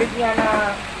 pinipilit niya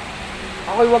na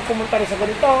ako'y huwag pumunta rin sa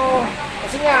ganito.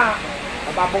 Kasi nga,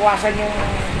 mababawasan yung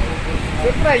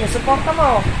siyempre, yung suporta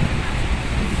mo.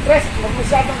 Tres,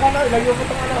 magmasyadong ka na, ilayo mo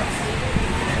itong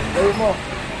ilayo mo.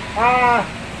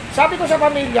 Sabi ko sa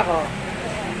pamilya ko,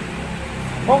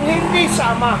 kung hindi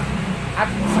sa ama at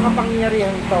sa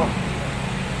kapangyarihan ito,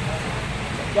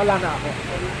 wala na ako.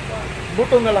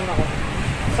 Buto na lang ako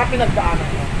sa pinagdaanan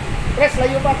ko. Tres,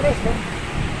 layo ba, Tres? No?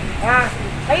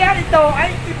 Kaya ito ay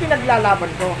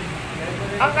ipinaglalaban ko.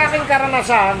 Ang aking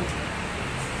karanasan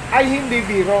ay hindi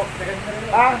biro.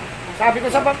 Sabi ko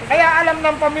kaya alam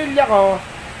ng pamilya ko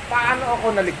paano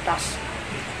ako naligtas.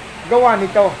 Gawa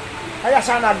nito. Kaya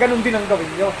sana ganun din ang gawin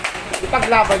nyo.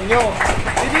 Ipaglaban nyo.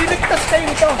 Ililigtas kayo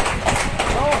nito.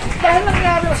 Dahil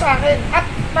nangyari sa akin. At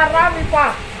marami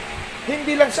pa.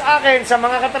 Hindi lang sa akin. Sa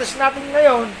mga kataris natin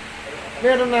ngayon,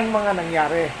 meron ng mga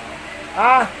nangyari.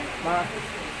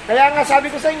 Kaya nga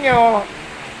sabi ko sa inyo,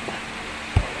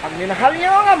 pag minahal nyo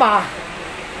ang ama,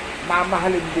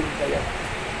 mamahalin din kayo.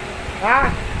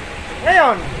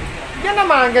 Ngayon, yan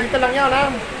naman, ganito lang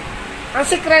yun. Ang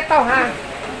sikreto, ha?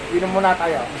 Inom muna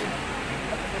tayo.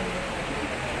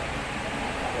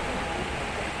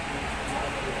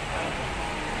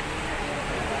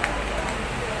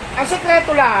 Ang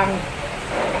sikreto lang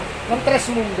ng Tres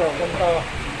Mundo, ganito.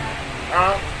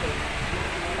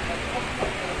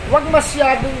 Huwag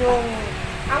masyado yung,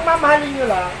 ang mamahalin nyo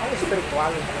lang, ang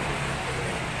spiritual.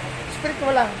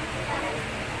 Spiritual lang.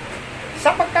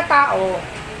 Sa pagkatao,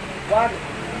 wag.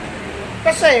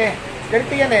 Kasi,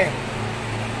 ganito yan eh.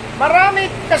 Marami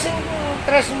kasing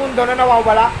Tres Mundo na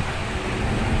nawawala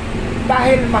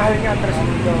dahil mahal niya ang Tres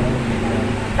Mundo.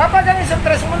 Kapag ang isang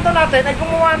Tres Mundo natin ay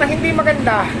gumawa ng hindi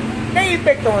maganda,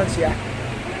 naiipektuhan siya.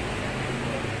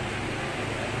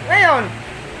 Ngayon,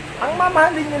 ang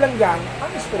mamahalin nyo lang yan,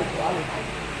 ang spiritual.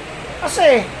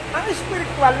 Kasi, ang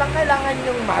spiritual lang kailangan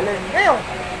nyong mahalin. Ngayon,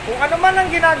 kung ano man ang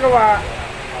ginagawa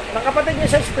ng kapatid nyo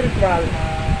sa spiritual,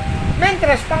 may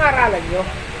interest, pangaralan nyo.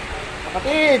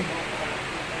 Kapatid,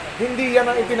 hindi yan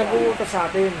ang ipinag-uutos sa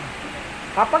atin.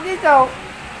 Kapag ikaw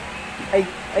ay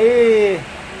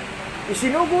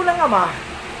isinugo ng Ama,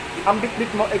 ang bitbit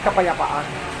mo ay kapayapaan,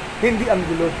 hindi ang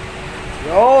gulo.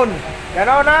 Yun,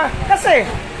 gano'n na. Kasi,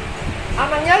 ang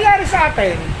nangyayari sa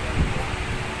atin,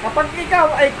 kapag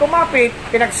ikaw ay kumapit,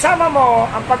 pinagsama mo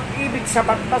ang pag-ibig sa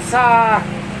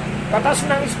batas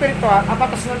ng espiritual, ang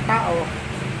batas ng tao,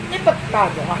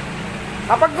 ipektado ka.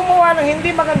 Kapag gumawa ng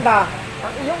hindi maganda,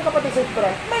 ang iyong kapatid sa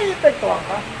espiritual, may epektuhan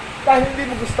ka dahil hindi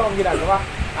mo gusto ang ginagawa.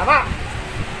 Tama?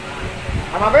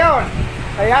 Tama ba yun?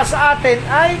 Kaya sa atin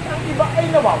ay, ang iba ay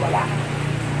nawawala.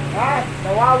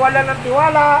 Nawawala ng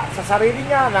tiwala sa sarili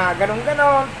niya na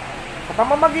ganon-ganon sa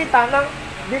pamamagitan ng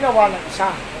ginawa ng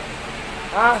isa.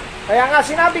 Kaya nga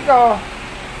sinabi ko,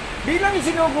 bilang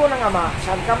isinugo ng Ama,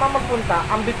 saan ka man magpunta,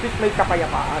 ang bitbit may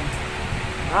kapayapaan.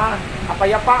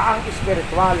 Kapayapaang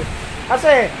espiritual.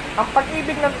 Kasi, ang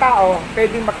pag-ibig ng tao,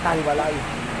 pwedeng magkahiwalay.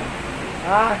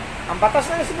 Ang batas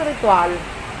ng espiritual,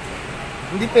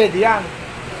 hindi pwede yan.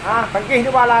 Pag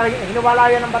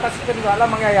hiniwalayan ng batas espiritual,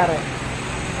 ang mangyayari?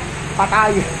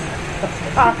 Patay.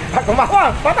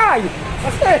 Gumawa, patay.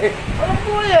 Kasi, alam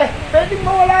po pwedeng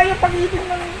mawala yung pag-ibig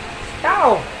ng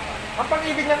tao. Ang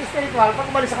pag-ibig ng espiritual, pag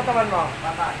umalis sa katawan mo,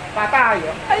 patay.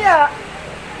 Kaya,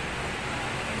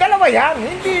 dalawa yan.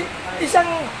 Hindi,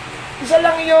 isa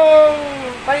lang yung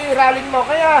pairalin mo.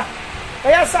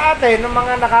 Kaya sa atin, ng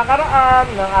mga nakakaraan,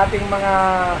 ng ating mga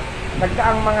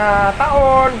nagdaang mga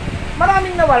taon,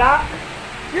 maraming nawala.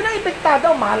 Yun ang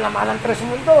epektado, mahal na mahal ang Tres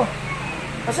Mundo.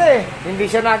 Kasi, hindi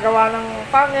siya nagawa ng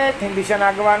pangit, hindi siya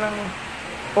nagawa ng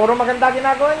puro maganda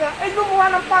ginagawa niya.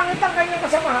 Gumawa ng pangit ang kanyang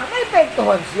kasamahan,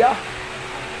 naipektuhan siya.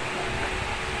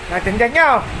 Natindihan niyo?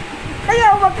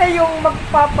 Kaya huwag kayong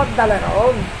magpapadala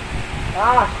noon.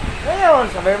 Ngayon,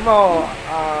 sabi mo,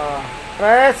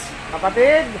 Tres,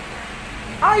 kapatid,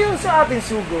 ayon sa ating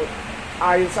sugo,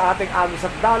 ayon sa ating agos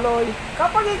at daloy,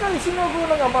 kapag ikaw sinugo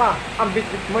ng Ama, ang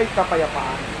bitbit mo'y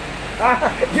kapayapaan.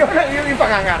 Yun ang iyong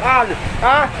ipangangaral.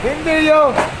 Hindi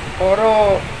yung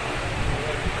puro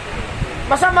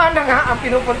masama na nga ang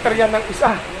pinupuntaryan ng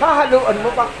isa. Hahaluan mo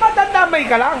pa, madadamay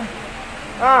ka lang.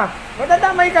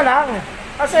 Madadamay ka lang.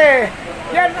 Kasi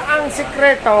yan ang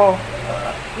sikreto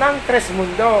ng Tres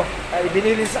Mundo. Ay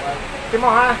binili sa timo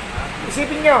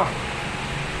isipin nyo,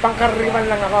 pangkaraniwan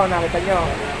lang ako. Nakita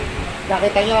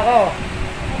nyo ako,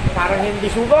 parang hindi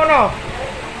sugo, no?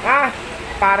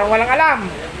 Parang walang alam.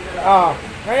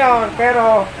 Ngayon,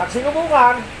 pero pag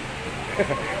sinubukan,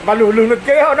 malulunod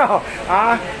kayo, no?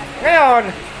 Ngayon,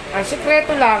 ang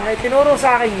sikreto lang ay tinuro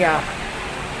sa akin niya.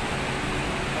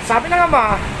 Sabi ng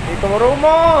Ama, ituro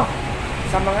mo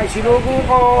sa mga isinugo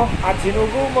ko at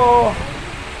sinugo mo,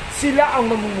 sila ang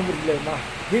mamumroblema,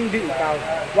 hindi ikaw.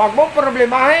 Huwag mong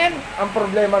problemahin ang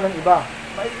problema ng iba.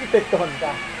 May epektuhan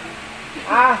ka.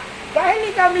 Dahil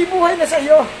ikaw may buhay na sa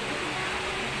iyo.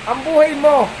 Ang buhay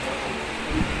mo,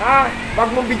 huwag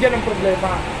mong bigyan ng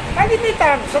problema.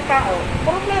 Kalimitan sa tao,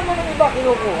 problema ng iba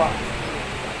kinukuha.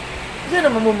 Sino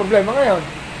mamumroblema ngayon?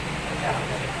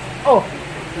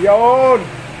 Yun.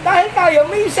 Dahil tayo,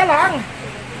 may isa lang.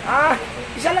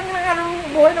 Isa lang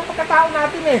ng buhay ng pagkatao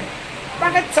natin eh.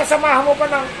 Bakit sasamahan mo pa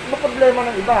ng problema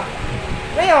ng iba?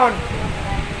 Ngayon,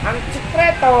 ang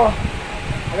sikreto,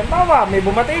 halimbawa, may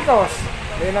bumatikos,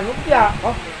 may nangupya,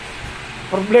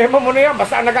 problema mo na yan,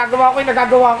 basta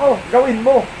nagagawa ko, gawin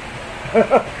mo.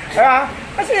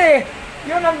 Kasi,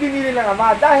 yun ang binili ng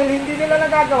Ama. Dahil hindi nila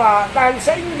nagagawa, dahil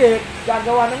sa inggit,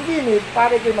 gagawa ng ginit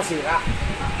para kayo masira.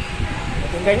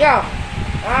 Tingnan nyo.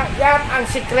 Yan ang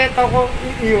sikreto kong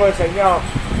iiwan sa inyo.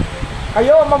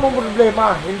 Kayo ang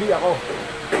mamumroblema, hindi ako.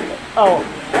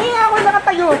 Kaya ako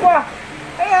nakatayo pa.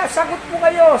 Kaya sagot po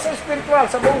kayo sa spiritual,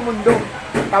 sa buong mundo.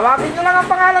 Tawagin nyo lang ang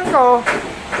pangalan ko,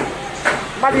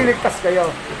 maliligtas kayo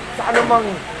sa anumang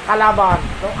kalaban,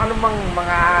 ng anumang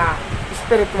mga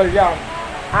spiritual yan.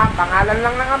 Pangalan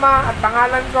lang ng Ama at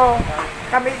pangalan ko,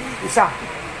 kami isa.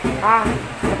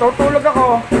 Natutulog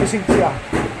ako, gising siya.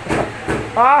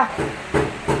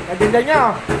 Naginda nyo.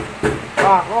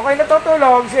 Kung kayo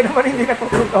natutulog, sino man hindi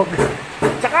natutulog.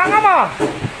 Tsaka ang Ama.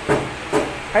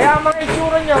 Kaya ang mga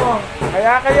itsura nyo,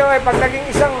 kaya kayo pag naging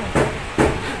isang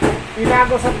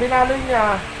pinagos at binaloy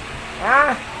niya,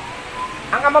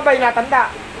 ang Ama ba'y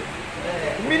natanda?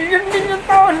 Milyon-milyon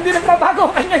taon, hindi nagbabago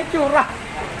ang kanyang itsura.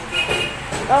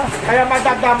 Kaya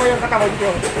madadamo yung katawan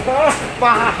nyo.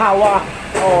 Mahahawa.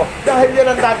 Dahil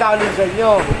yun ang dadaanin sa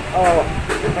inyo.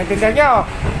 Naintindihan nyo?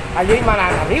 Kayo'y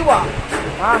mananariwa.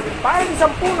 Parang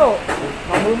isang puno,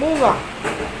 mamumunga.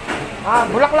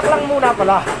 Bulaklak lang muna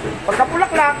pala. Pagka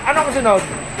bulaklak, ano ang sunod?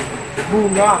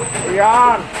 Bunga.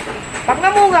 Ayan. Pag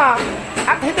namunga,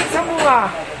 at hitik sa bunga,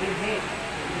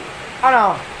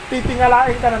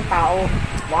 titingalain ka ng tao.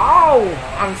 Wow!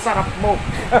 Ang sarap mo.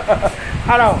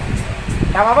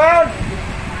 Tama ba yun?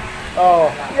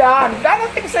 Yan.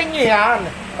 Darating sa inyo yan.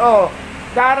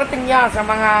 Darating yan sa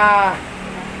mga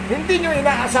hindi nyo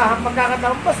inaasahang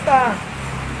pagkakataon. Basta,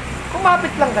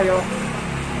 kumapit lang kayo.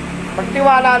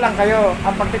 Magtiwala lang kayo.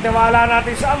 Ang pagtitiwala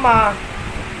natin sa Ama,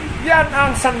 yan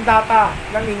ang sandata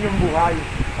ng inyong buhay.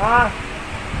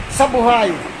 Sa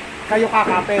buhay, kayo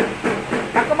kakapit.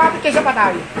 Pag kumapit kayo sa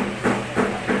patay,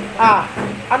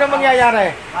 ano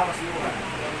mangyayari?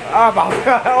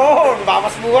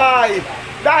 Bawas buhay.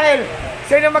 Dahil,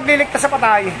 sino magliligtas sa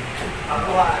patay?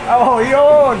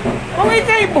 Yun. Kung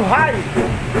ikaw'y buhay,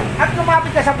 at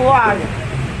kumapit ka sa buhay,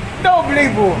 doble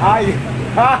buhay.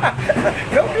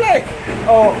 Doble.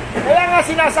 Kaya nga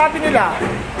sinasabi nila,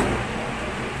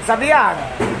 sabihan,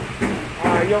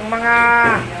 yung mga,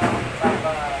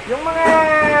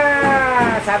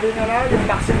 sabi nila, yung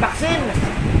vaccine,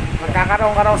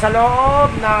 magkakaroon ka raw sa loob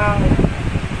ng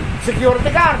security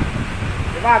guard.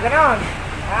 Diba? Ganon.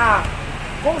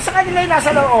 Kung sa kanila yung nasa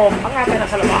loob, ang atin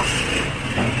nasa labas.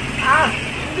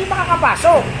 Hindi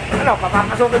makakapasok.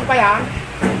 Papapasukin pa yan?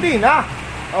 Hindi na.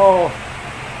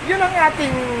 Yun ang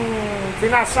ating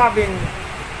sinasabing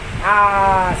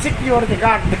security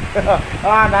guard.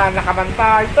 Na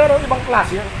nakabantay. Pero ibang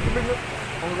klase yun.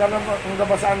 Kung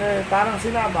gabasaan parang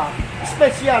sinaba,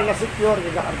 special na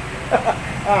security guard.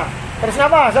 Pero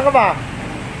sinaba, saan ka ba?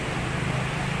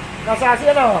 Nasa si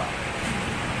Naba?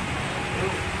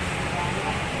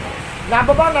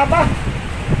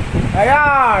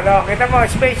 Ayan, kita mo,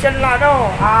 special na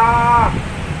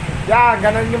yan,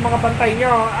 ganun yung mga bantay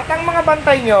nyo. At ang mga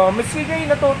bantay nyo, miski kayo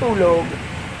natutulog,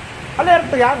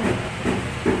 alerto yan.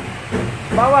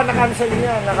 Bawa, nakano sa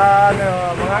inyo,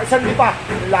 mga isang lipa,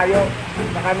 layo.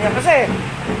 Nakano kasi,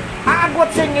 aagwat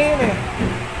sa inyo yun eh.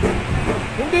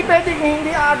 Hindi pwedeng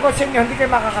hindi aagwat sa inyo, hindi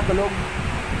kayo makakatulog.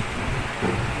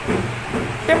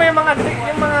 Di ba yung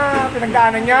mga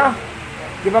pinagdaanan nyo?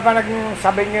 Di ba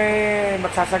nagsabi nyo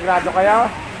magsasagrado kayo?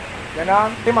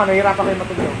 Ganon? Di ba, nahihirapan kayo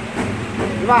matulog.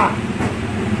 Di ba?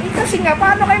 Kasi nga,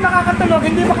 paano kayo makakatulog?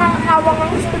 Hindi makakakawang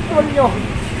ang spiritual nyo.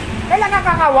 Kailan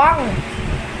nakakawang?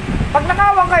 Pag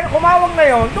nakawang kayo, kumawang na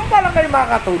yun, doon pa lang kayo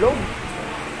makakatulog.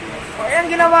 Ang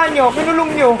ginawa nyo,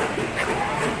 kinulong nyo.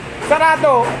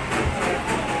 Sarado.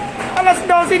 Alas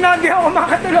 12 na, hindi ako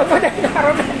makatulog.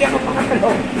 Hindi ako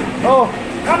makatulog.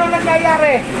 Ano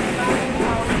nangyayari?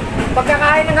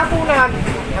 Pagkakain ng hapunan,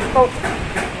 antok.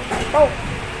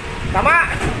 Tama.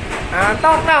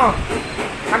 Antok na.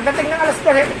 Pagdating ng alas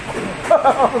 12,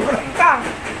 gugulang ka.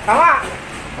 Tama.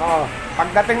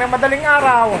 Pagdating ng madaling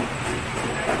araw,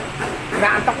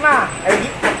 naantok na.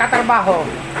 Nagtatrabaho.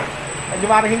 Di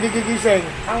ba hindi gigising?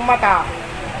 Ang mata.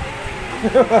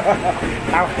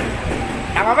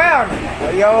 Tama ba yun?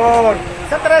 Ayun.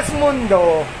 Sa Tres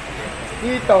Mundo,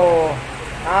 dito,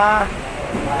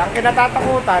 walang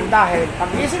kinatatakutan dahil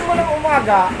pag gising mo ng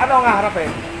umaga, ano ang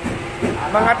haharapin?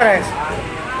 Mga tres.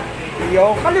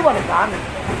 Yung kaliwanagan.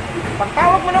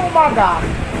 Pagtawag mo ng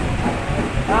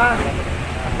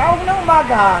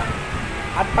umaga,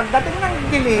 at pagdating ng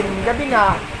dilim, gabi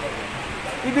na,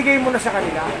 ibigay mo na sa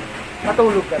kanila,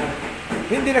 matulog ka na.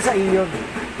 Hindi na sa iyon.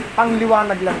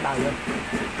 Pangliwanag lang tayo.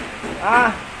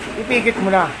 Ipigit mo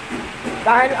na.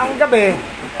 Dahil ang gabi,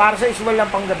 para sa iswal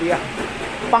lang panggabi yan.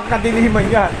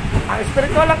 Pangkadiliman yan. Ang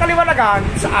espiritual ng kaliwanagan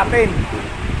sa atin.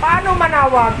 Paano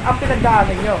manawag ang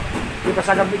pinagdaanan nyo? Di ba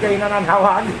sa gabi kayo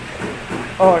nananawag?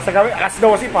 Sa gabi, alas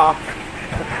 12 pa.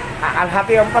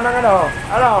 Kakalhatian pa ng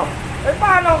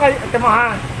paano kayo? Ito mo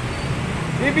ha.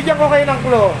 Bibigyan ko kayo ng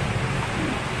clue.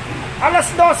 Alas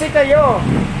 12 kayo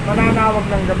mananawag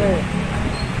ng gabi.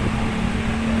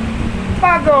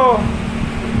 bago,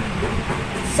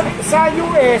 sa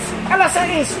US, alas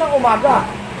 6 ng umaga.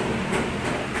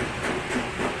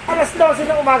 Alas 12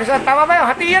 ng umaga. Tama ba yun?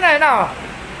 Hati yun eh, no?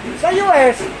 Sa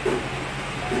US,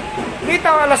 dito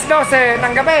alas 12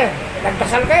 ng gabi.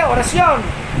 Nagdasal kayo, orasyon.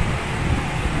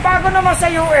 Bago naman sa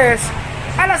US,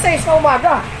 alas 6 ng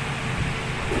umaga.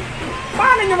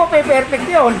 Paano nyo mape-perfect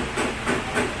yun?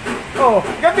 Oh,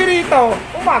 gabi rito,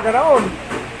 umaga raon.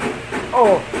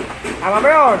 Oh, tama ba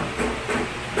yun?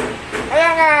 Kaya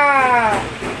nga,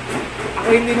 ako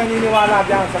hindi naniniwala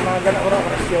dyan sa mga gano'ng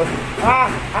orasyon.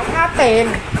 Ang atin,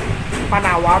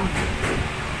 panawag.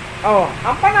 Oh,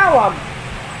 ang panawag,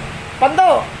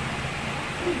 pando.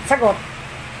 Sagot.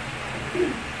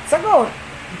 Sagot.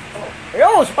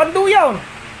 Ayos, pando yan.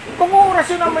 Kung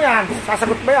orasyon mo yan,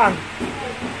 sasagot ba yan?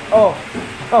 Oh.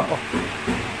 Oh.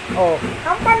 Oh.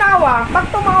 Ang panawag, pag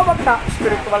tumawag ka,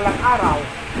 spiritual lang araw,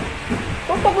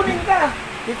 tutugunin ka.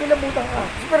 Kikilabutan ka.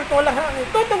 Spiritual lang hangin.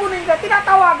 Tutugunin ka.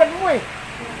 Tinatawagan mo eh.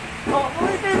 Oh, kung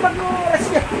ito yung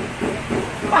mag-orasyon.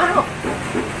 Paano?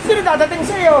 Sino dadating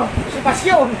sa iyo? Si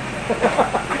Pasyon.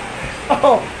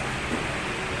 Oh.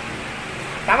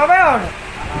 Tama ba yun?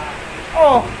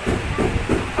 Oh.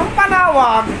 Ang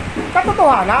panawag,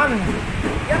 katotohanan.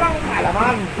 Yan ang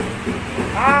alaman.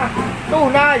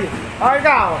 Tunay. O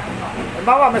ikaw.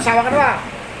 Halimbawa, may sawa ka na ba?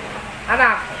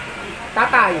 Anak.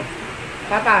 Tatay.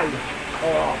 Tatay.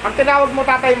 Oh, pag tinawag mo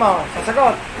tatay mo,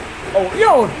 sasagot. Oh,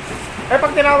 yun. Eh,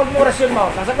 pag tinawag mo orasyon mo,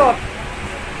 sasagot.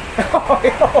 Oh,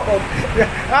 yun.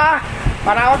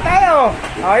 Panawag tayo.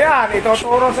 O, yan.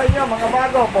 Ituturo sa inyo, mga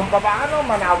bago, kung paano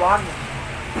manawag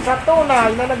sa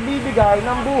tunay na nagbibigay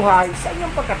ng buhay sa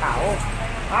inyong pagkatao.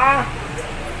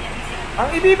 Ang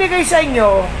ibibigay sa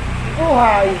inyo,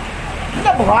 buhay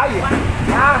na buhay.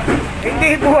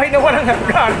 Hindi buhay na walang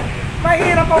hanggan.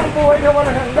 Mahirap ang buhay na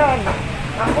walang hanggan.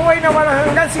 Ang buhay na walang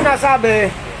hanggan, sinasabi,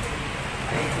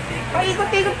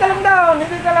 paikot-ikot ka lang daw,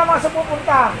 hindi ka lang sa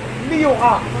pupunta. Liyo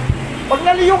ka. Pag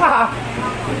naliyo ka,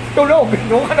 tulog.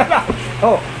 Doon ka na lang.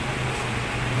 Oh.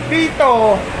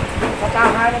 Dito, sa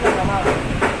tahanan na naman.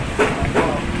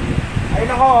 Ay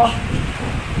nako.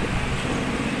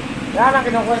 Yan ang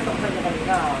kinukwento ko sa inyo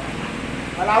kanina.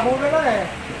 Malabo na lang eh.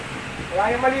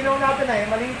 Wala yung malinaw natin eh.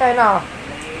 Malintay na.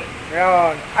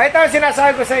 Ngayon. Ay ito ang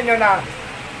sinasabi ko sa inyo na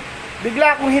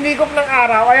bigla kung hinikop ng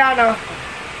araw, ayan o.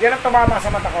 Yan ang tumama sa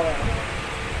mata ko.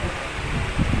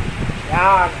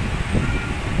 Yan.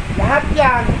 Lahat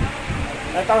yan.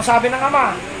 Ito ang sabi ng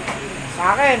Ama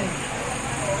sa akin.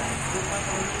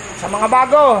 Sa mga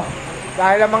bago.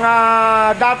 Dahil ang mga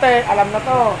dati, alam na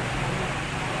to.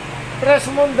 Tres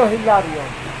Mundo Hilario.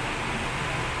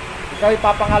 Ikaw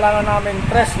ipapangalanan namin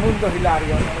Tres Mundo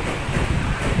Hilario.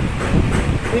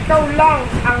 Ikaw lang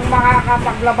ang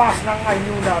makakapaglabas ng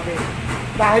anyo namin.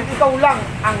 Dahil ikaw lang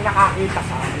ang nakakita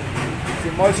sa amin. Si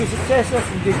Moises at Jesus,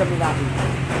 hindi kami nakita.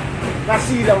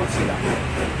 Nasilaw sila.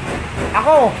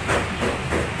 Ako,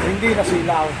 hindi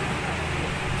nasilaw.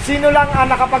 Sino lang ang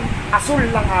nakapag-asul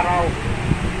ng araw?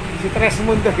 Si Tres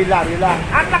Mundo Hilario lang.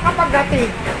 Ang nakapaghatid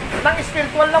ng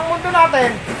spiritual ng mundo natin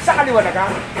sa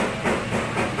kaliwanagan.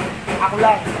 Ako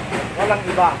lang. Walang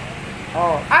iba.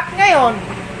 Oh. At ngayon,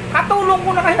 katulong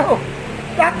ko na kayo.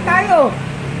 Lahat tayo.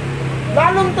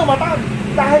 Lalong tumatag.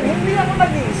 Dahil hindi ako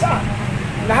nag-iisa.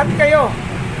 Lahat kayo.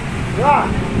 Diba?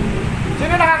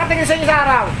 Sino nakakatingin sa inyo sa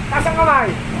araw? Taas ang kamay.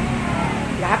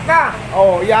 Lahat na.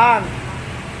 Oh, yan.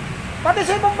 Pati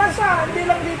sa ibang bansa, hindi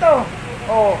lang dito.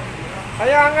 Oh.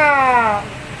 Kaya nga,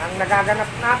 ang nagaganap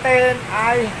natin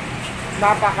ay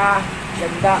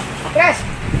napakaganda. Yes!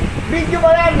 Video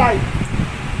ba yan? Live?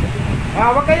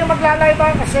 Huwag kayong magla-live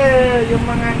kasi yung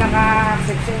mga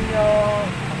naka-access sa inyo,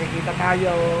 makikita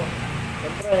tayo.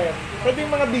 Siyempre, pwede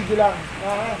yung mga video lang.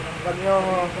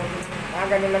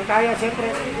 Ganyan lang tayo. Siyempre,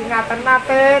 ingatan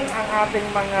natin ang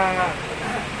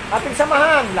ating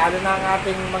samahan, lalo na ang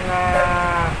ating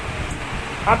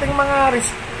mga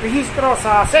rehistro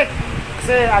sa SEC.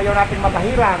 Kasi ayaw nating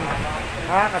matahiran.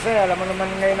 Kasi alam mo naman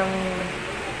ngayon ang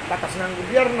batas ng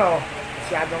gobyerno,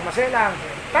 masyadong maselang.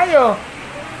 Tayo,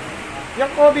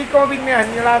 yung COVID na yan,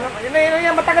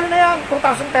 yan, matagal na yan,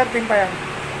 2013 pa yan.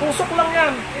 Pusok lang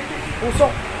yan.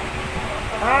 Pusok.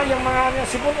 Yung mga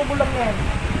sipon-ubo lang yan.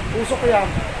 Pusok yan.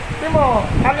 Hindi mo,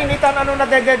 kalinitan ano na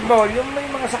dead ball, yung may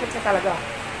mga sakit na talaga.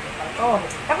 Oh,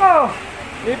 ako,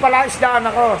 may pala isdaan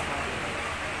ako.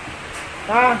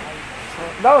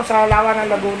 Daw sa Lawa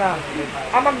ng Laguna.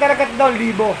 Ang magdaragat daw,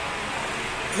 1,000.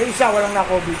 May isa, walang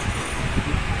na-COVID.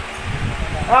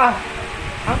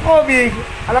 Ang COVID,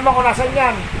 alam mo kung nasan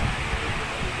yan?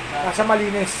 Nasa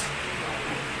Malinis.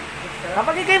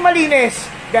 Kapag ikay malinis,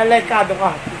 delikado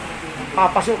ka.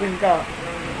 Papasukin ka.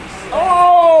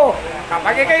 Oo!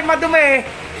 Kapag ikay madumi,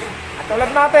 at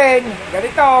tulad natin,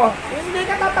 ganito, hindi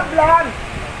ka tatablan.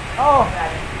 Oo.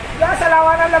 Diyan sa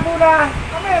Lawa ng Laguna,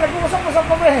 kami, nag-uusap-usap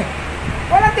kami.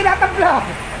 Walang tinatabla.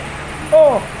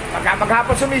 Oo.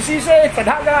 Maghapon sumisisid sa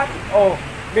dagat. Oo.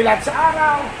 Bilad sa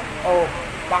araw. Oo.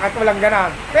 Bakit walang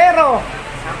ganan? Pero,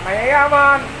 ang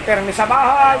mayayaman, permi sa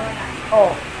bahay.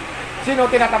 Oo. Sino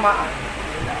tinatamaan?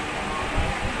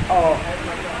 Oo.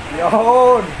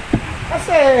 Yun.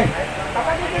 Kasi,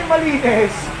 kapag hindi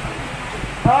malinis,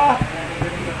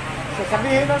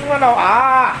 sasabihin ng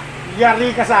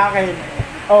yari ka sa akin.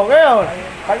 Ngayon,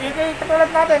 pag ikay katulad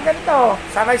natin, ganito,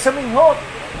 sanay suminghot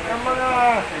ng mga,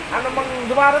 mang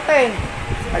dumarating.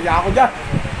 Kaya ako dyan.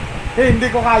 Hindi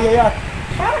ko kaya yan.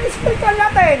 Parang spiritual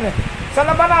natin. Sa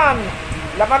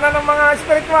labanan ng mga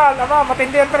spiritual,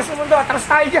 matindi ang tres ng mundo, atras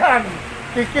tayo dyan.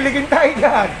 Kikiligin tayo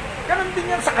dyan. Ganon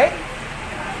din yung sakit.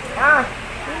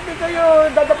 Hindi kayo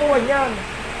dadapuan yan.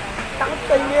 Takot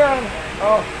kayo yan.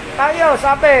 Tayo,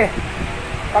 sabi,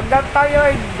 pag tayo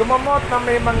ay gumamot na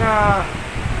may mga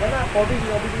COVID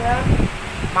na yan,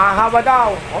 mahahawa daw.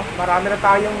 Marami na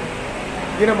tayong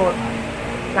ginamot.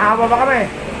 Nahawa ba kami?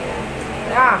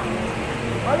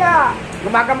 Wala.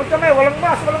 Gumagamot kami, walang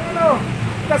mask, walang ano.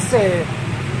 Kasi,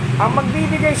 ang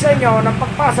magbibigay sa inyo ng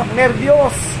pagpasok,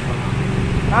 nervyos.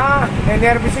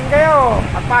 Nervyosing kayo.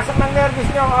 Pagpasok ng nervyos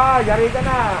nyo, yari ka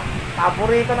na.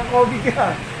 Paborito ng COVID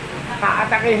yan.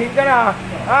 Aatakihin ka na.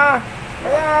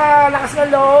 Kaya, lakas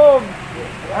ng loob.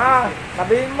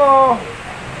 Sabihin mo,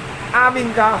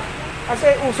 amin ka. Kasi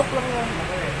usok lang yan.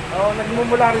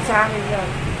 Nagmumula rin sa hangin yan.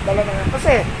 Dala na yan.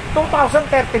 Kasi,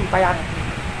 2013 pa yan.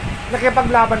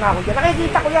 Nakipaglaban na ako dyan.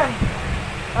 Nakikita ko yan.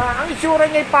 Ang itsura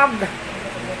niya ay pag.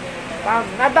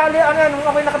 Nadali, nung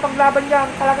ako'y nakipaglaban dyan,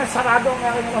 talagang sarado ang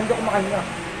aking hindi ko makahinga.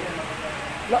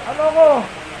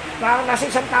 Nasa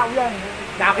isang tao yan.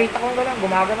 Nakita ko gano'n,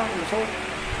 gumagana ang usok.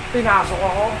 Pinasok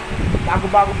ako.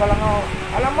 Bago-bago pa lang ako.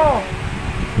 Alam mo,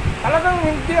 talagang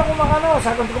hindi ako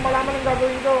sabi ko malaman ang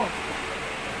gagawin ko.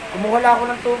 Kumuhala ako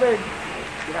ng tubig.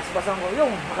 Pinasbasan ko.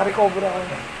 Makarecover ako.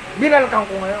 Binalkan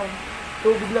ko ngayon.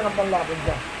 Tubig lang ang panlaban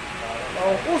dyan.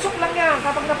 Usok lang yan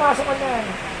kapag napasok ka yan.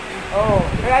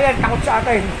 Kaya yan, takot sa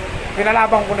atin.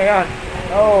 Pinalaban ko na yan.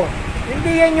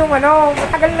 Hindi yan yung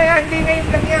matagal na yan. Hindi ngayon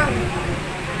lang yan.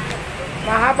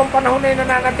 Mahabang panahon na yung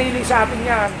nananatili sa atin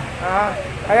yan.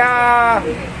 Kaya,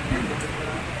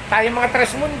 tayong mga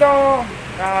tres mundo,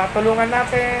 tulungan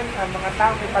natin ang mga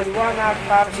tao may paliwanag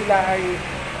para sila ay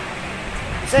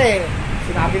kasi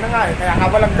sinabi na nga kaya nga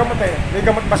walang gamot may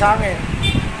gamot pa sa akin.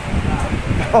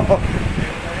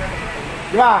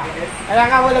 Diba? Kaya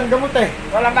nga walang gamot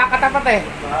walang makatapat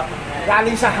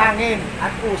galing sa hangin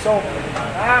at usok.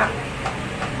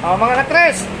 Mga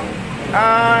katres,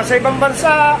 sa ibang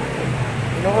bansa,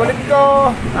 inuulit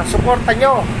ko, ang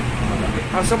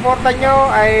suporta nyo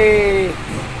ay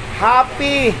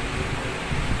happy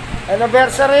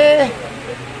anniversary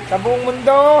sa buong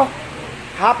mundo.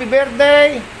 Happy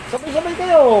birthday. Sabay-sabay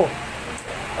kayo.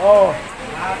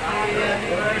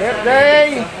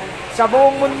 Birthday sa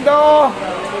buong mundo.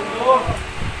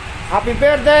 Happy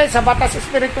birthday sa Batas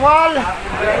Espiritual.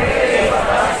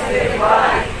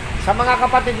 Sa mga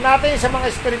kapatid natin, sa mga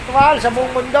espiritual sa buong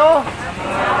mundo.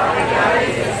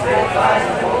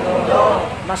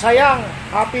 Masayang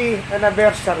happy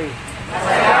anniversary.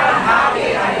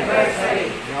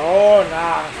 Yun.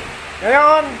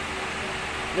 Ngayon,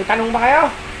 may tanong ba kayo?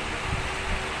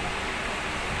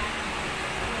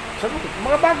 Sagot,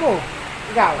 mga bago.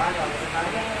 Ikaw?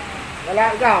 Wala,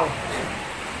 ikaw?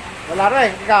 Wala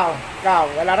rin, ikaw?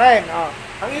 Wala rin.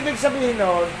 Ang ibig sabihin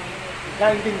nun,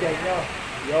 naintindihan nyo.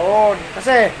 Yun.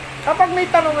 Kasi, kapag may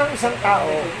tanong ang isang tao,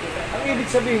 ang ibig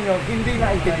sabihin nyo, hindi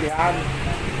naintindihan.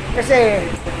 Kasi,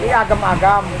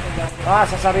 iagam-agam sa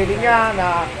sarili niya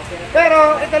na...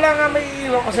 Pero, ito lang nga may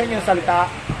iiwan ko sa inyong salita.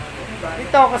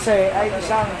 Ito kasi ay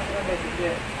isang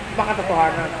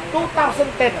makatotohanan.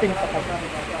 2013 pa kasi.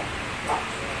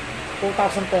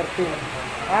 2013.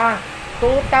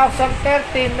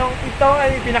 2013 nung ito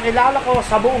ay pinakilala ko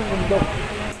sa buong mundo.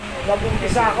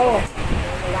 Nag-umpisa ako.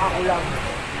 Wala ako lang.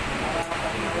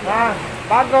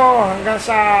 Bago hanggang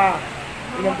sa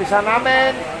inumpisa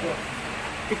namin,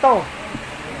 ito.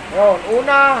 Yun.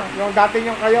 Una, yung dati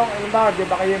yung kayo, di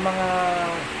ba kayo mga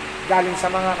galing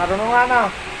sa mga karunungan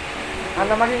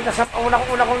maging kasama, una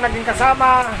kong naging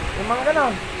kasama, yung mga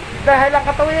ganon. Dahil ang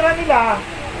katawiran nila,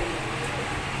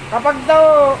 kapag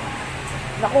daw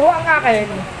nakuha ang akin,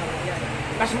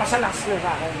 mas masalas yun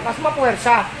sa akin. Mas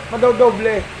mapuwersa,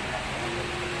 madodoble.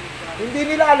 Hindi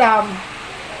nila alam,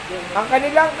 ang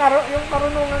kanilang yung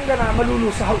karunungan gana,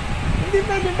 malulusaw. Hindi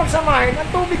pwedeng pagsamahin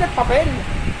ang tubig at papel.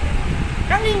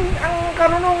 ang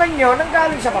karunungan nyo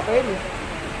nanggaling sa papel.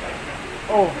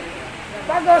 Oh.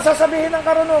 Bago sasabihin ng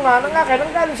karunungan, ang akin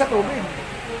nanggaling sa tubig.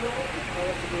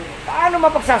 Paano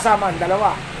mapagsasama ang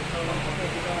dalawa?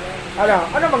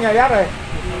 Ano mangyayari?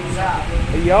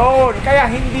 Ayun, kaya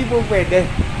hindi po pwede.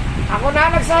 Ako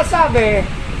na nagsasabi,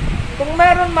 kung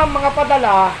meron man mga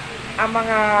padala, ang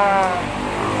mga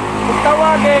kung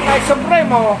tawagin ay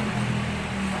supremo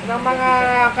ng mga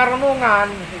karunungan,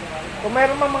 kung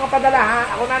meron man mga padala, ha,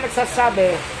 ako na nagsasabi,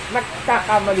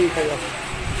 nagkakamali kayo.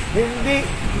 Hindi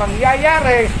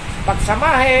mangyayari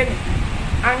pagsamahin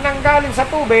ang nanggaling sa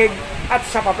tubig at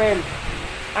sa papel.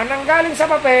 Ang nanggaling sa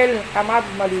papel, tamad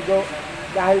maligo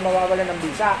dahil mawawala ng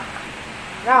bisa.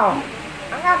 Now,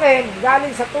 ang akin,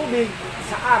 galing sa tubig,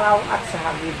 sa araw at sa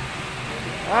hangin.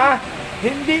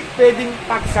 Hindi pwedeng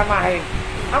pagsamahin.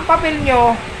 Ang papel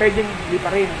nyo, pwedeng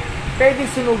liparin. Pwedeng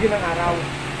sunugin ng araw.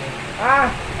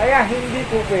 Kaya hindi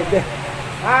po pwede.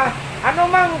 Ano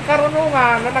mang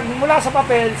karunungan na nagmula sa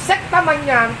papel, sekta man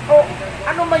yan, o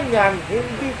ano man yan,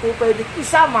 hindi po pwedeng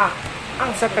isama ang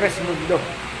sa tres mundo.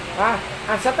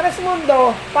 Ang sa tres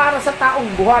mundo, para sa taong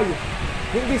buhay,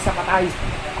 hindi sa patay.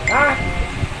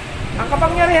 Ang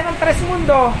kapangyarihan ng tres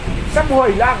mundo, sa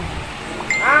buhay lang.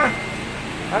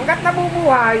 Hanggat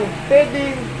nabubuhay,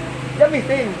 pwedeng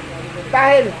gamitin.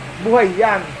 Dahil buhay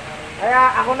yan.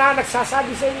 Kaya ako na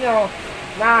nagsasabi sa inyo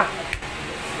na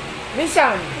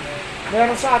minsan,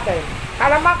 meron sa atin,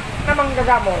 talamak na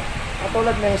manggagamot,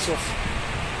 katulad ni Jesus.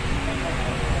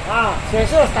 Si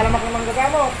Jesus, talamak na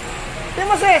manggagamot. Di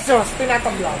mo si Jesus,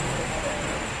 tinatablan.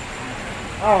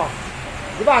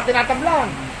 Diba, tinatablan.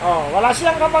 Wala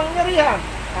siyang kapangyarihan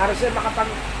para siya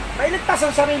mailigtas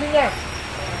ang sarili niya.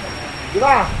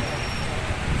 Diba?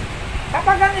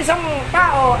 Kapag ang isang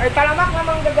tao ay talamak na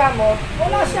manggagamot,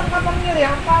 wala siyang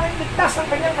kapangyarihan para iligtas ang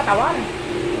kanyang katawan.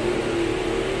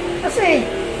 Kasi,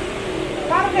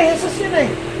 para kay Jesus yun eh.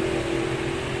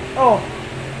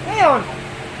 Ngayon,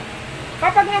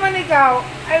 kapag naman ikaw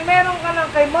ay meron ka ng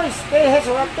kay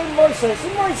Jesus at kay Moises, si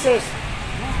Moises,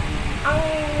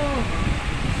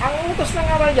 ang utos ng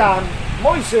Ama yan,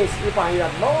 Moises,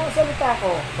 ipahayag mo ang salita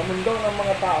ko sa mundo ng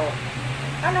mga tao.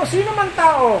 Sino man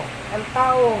tao, ang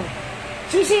taong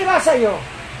sisira sa iyo,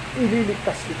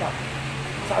 ililigtas kita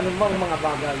sa anumang mga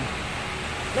bagay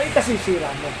na ikasisira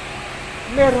mo.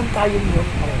 Meron tayong yun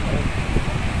pare-pare.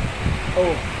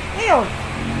 Ngayon,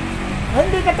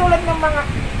 hindi katulad ng mga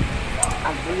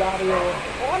albularyo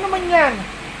o ano man yan.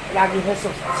 Lagi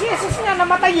Jesus. Si Jesus nga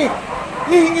namatay eh.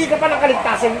 Hihingi ka pa ng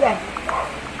kaligtasan yan.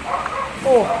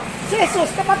 Si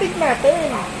Jesus, kapatid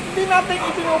natin. Hindi natin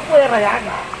ipinupwera yan.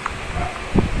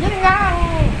 Yan nga ang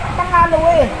pangalo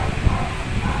eh.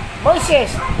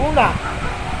 Moises, una.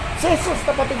 Si Jesus,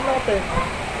 kapatid natin.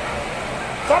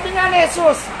 Sabi nga ni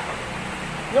Jesus,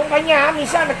 yung kanya,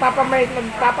 minsan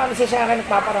nagpapano siya sa akin,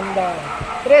 nagpaparamdam.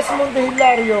 Tres mundo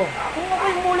hilaryo. Kung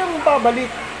ako'y mulang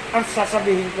babalik, ang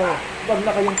sasabihin ko, huwag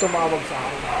na kayong tumawag sa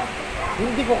akin.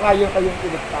 Hindi ko kaya kayong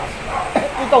iligtas.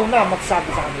 Ikaw na magsabi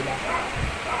sa kanila.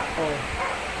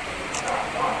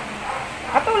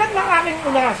 Katulad ng aking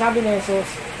una, sabi ni Jesus,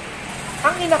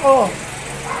 ang ina ko,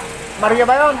 Maria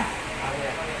ba yun?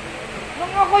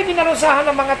 Nung ako'y binarusahan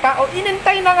ng mga tao,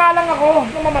 inintay na nga lang ako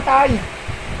nung mamatay.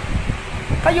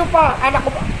 Kayo pa, anak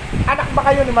ba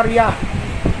kayo ni Maria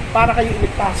para kayo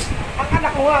iligtas? Ang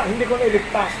anak ko nga, hindi ko na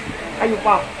iligtas. Kayo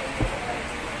pa.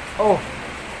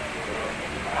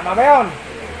 Tama ba yun?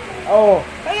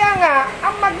 Kaya nga,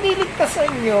 ang magliligtas sa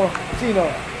inyo, sino?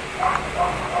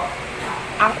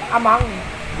 Ang amang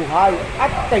buhay. At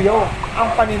kayo, ang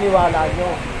paniniwala nyo.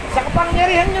 Sa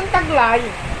kapangyarihan yung taglay,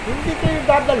 hindi kayo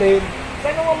dadalhin sa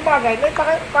anumang bagay na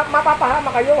mapapahama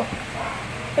kayo.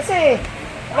 Kasi,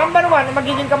 number one,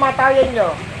 magiging kamatayan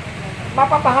nyo.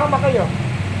 Mapapahama kayo.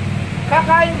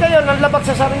 Kakain kayo ng labat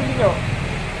sa sarili nyo.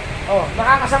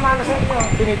 Nakakasama na sa inyo.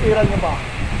 Tinitiran nyo ba?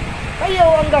 Kayo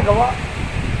ang gagawa.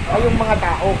 Kayong mga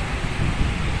tao.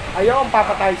 Kayo ang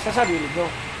papatay sa sarili nyo.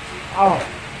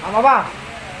 Tama ba?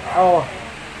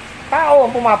 Tao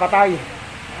ang pumapatay.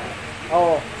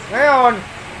 Ngayon,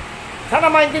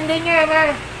 sana maintindihan nyo yan ha.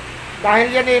 Dahil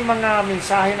yan ay mga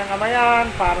mensahe ng Ama yan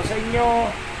para sa inyo.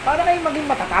 Para kayo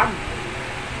maging matatag.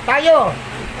 Tayo.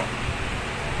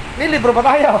 Nilibro ba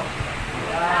tayo?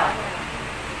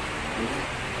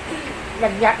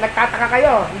 Nagtataka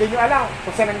kayo. Hindi nyo alam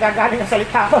kung saan nanggagaling ang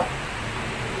salita ko.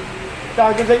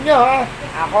 Tawag sa inyo ha.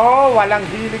 Ako, walang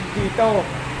hilig dito.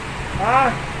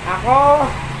 Ako,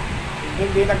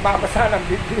 hindi nagbabasa ng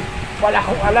Biblia. Wala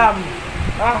akong alam.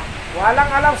 Walang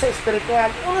alam sa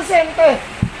espiritual. Inosente.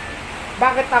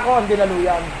 Bakit ako ang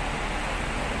dinaluyan?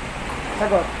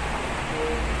 Sagot.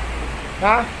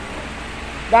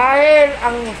 Dahil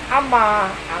ang Ama,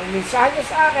 ang mensahe niya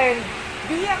sa akin,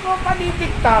 di ako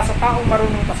panidikta sa taong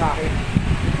marunong pa sa akin.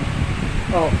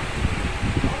 Oh.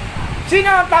 Sino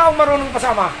ang taong marunong pa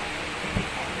sa Ama?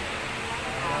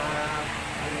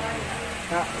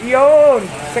 Yun,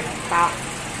 sekta.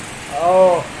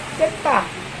 Oh, sekta.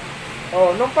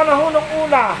 Oh, nung panahon ng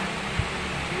una,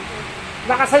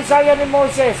 nakasaysayan ni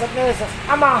Moses at ni Jesus,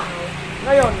 Ama,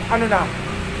 ngayon, ano na?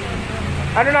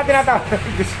 Ano na tinatawag?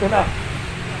 Gusto na.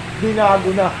 Binago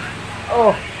na.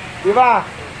 Oh, di ba?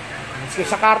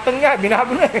 Sa karton nga,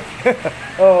 binago na eh.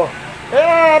 Oh.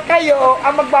 Kayo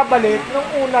ang magbabalik ng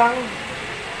unang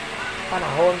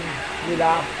panahon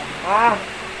nila.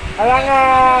 Kaya nga,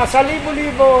 sa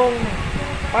libo-libong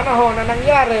panahon na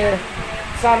nangyari,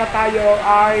 sana tayo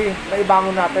ay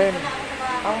naibangon natin.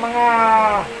 Ang mga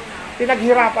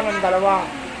pinaghirapan ng dalawa.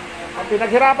 Ang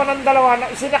pinaghirapan ng dalawa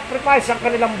na isinakripice ang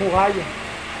kanilang buhay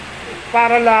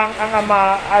para lang ang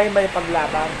Ama ay may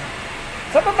paglaban.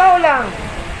 Sa totoo lang,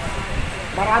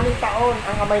 maraming taon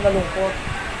ang Ama'y nalungkot.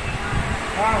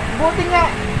 Buti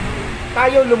nga,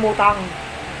 tayo lumutang.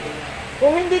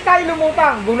 Kung hindi tayo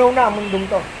lumutang, gunaw na ang mundong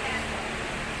to.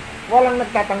 Walang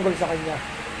nagtatanggol sa kanya.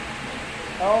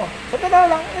 Sa totoo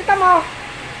lang, ito mo,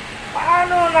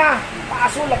 paano na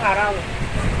paasulang araw?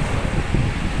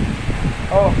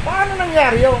 Paano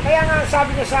nangyari yun? Kaya nga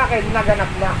sabi niya sa akin,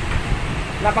 naganap na.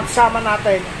 Napagsama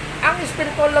natin ang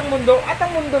espiritual ng mundo at ang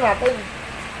mundo natin.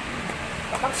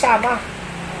 Napagsama.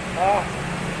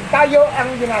 Tayo ang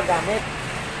ginagamit.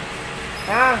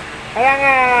 Kaya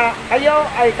nga, kayo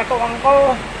ay katuwang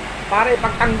ko para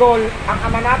ipagtanggol ang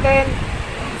Ama natin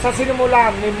sa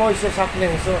sinimulan ni Moises at ni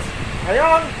Jesus.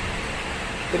 Ngayon,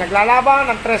 pinaglalaban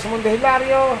ng Tres Mundo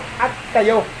Hilario at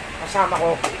kayo, kasama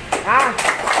ko. At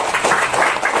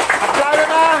lalo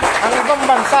na ang ibang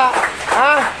bansa.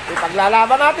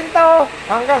 Ipaglalaban natin to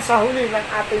hanggang sa huli ng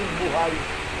ating buhay.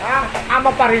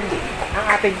 Ama pa rin ang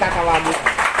ating tatawagin.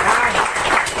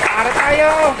 Para tayo,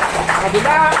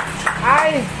 kabila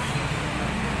ay,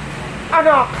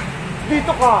 anak,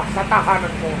 dito ka sa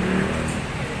tahanan ko.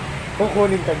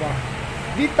 Kukunin ka niya.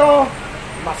 Dito,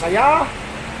 masaya,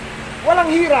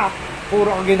 walang hirap, puro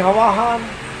ang ginhawahan,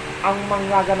 ang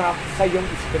manggaganap sa iyong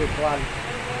espiritual.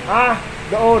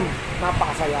 Doon,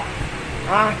 napakasaya.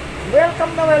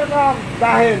 Welcome na welcome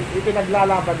dahil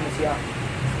ipinaglalaban mo siya.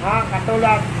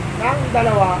 Katulad ng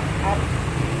dalawa at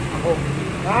ako.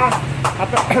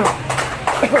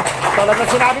 Katulad na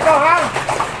sinabi ko,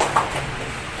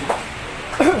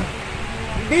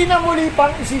 hindi na muli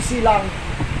pang isisilang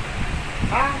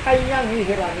ang kanyang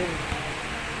hihiranin.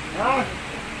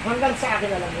 Hanggang sa akin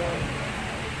na lang yun.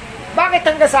 Bakit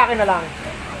hanggang sa akin na lang?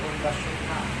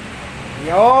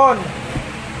 Yun.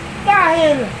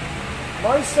 Dahil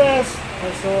Moises,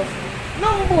 Jesus,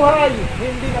 nung buhay,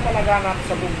 hindi na palaganap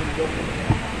sa buong mundo.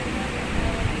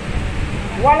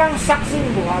 Walang saksing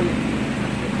buhay.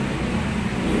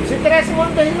 Si Tres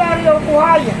Mundo Hilario,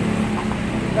 buhay.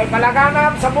 May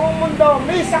palaganap sa buong mundo,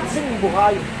 may saksing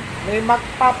buhay. May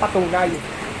magpapatunay.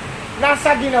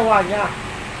 Nasa ginawa niya.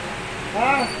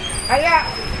 Kaya,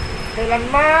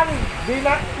 kailanman, di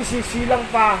na isisilang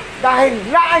pa dahil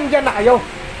naandyan na kayo.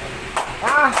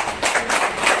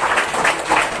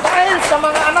 Dahil sa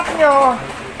mga anak nyo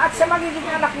at sa magiging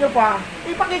anak nyo pa,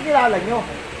 ipakikilala nyo.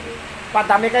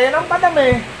 Padami kayo ng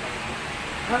padami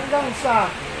hanggang sa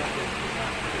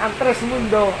ang Tres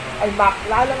Mundo ay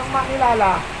makilala ng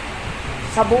makilala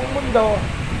sa buong mundo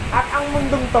at ang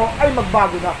mundong to ay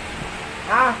magbago na.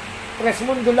 Tres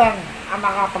Mundo lang ang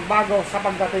makapagbago sa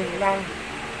pagdating ng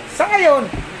sa ngayon.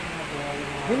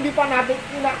 Hindi pa natin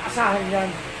inaasahan yan.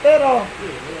 Pero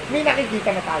may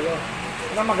nakikita na tayo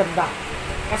na maganda.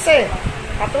 Kasi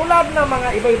katulad ng mga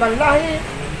iba-ibang lahi,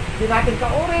 di natin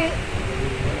kauri,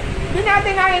 di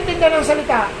natin naiintindihan ng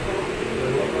salita.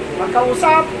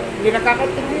 Magkausap, hindi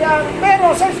nakakaintindihan,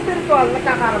 pero sa spiritual,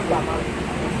 nakakaramdaman.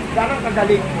 Yan ang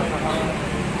kagaling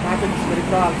natin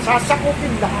spiritual.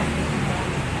 Sasakupin lahat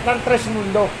ng Tres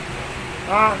Mundo.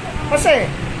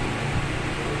 Kasi,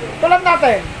 tulad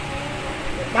natin,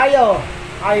 tayo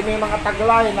ay may mga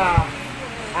taglay na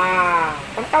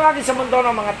pag tawagin sa mundo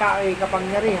ng mga tao ay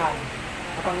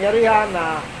kapangyarihan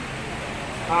na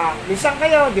minsan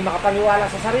kayo di makapaniwala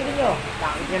sa sarili nyo.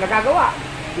 Bakit nyo nagagawa?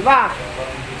 Di ba?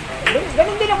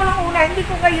 Ganun din ako lang una. Hindi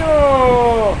ko kayo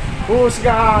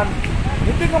husgahan.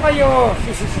 Hindi ko kayo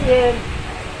sisisihin.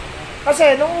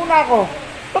 Kasi nung una ko,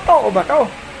 totoo ba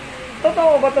to?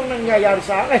 Totoo ba itong nangyayari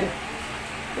sa akin?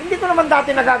 Hindi ko naman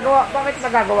dati nagagawa. Bakit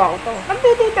nagagawa ko to?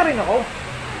 Nagtututa rin ako.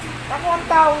 Ako ang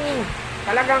taong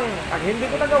talagang pag hindi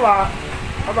ko nagawa,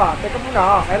 teka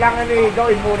muna, kailangan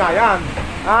gawin muna yan.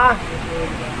 Ha?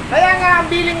 Kaya nga, ang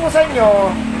biling mo sa inyo,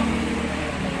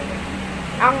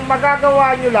 ang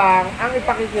magagawa nyo lang, ang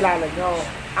ipakikilala nyo.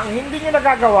 Ang hindi nyo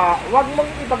nagagawa, huwag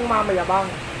mong ipagmamayabang.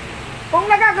 Kung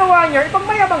nagagawa nyo,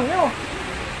 ipagmayabang nyo.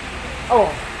 Oh,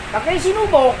 na kayo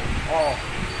sinubok, oh,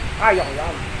 kaya ko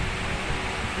yan.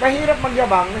 Mahirap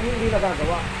magyabang na hindi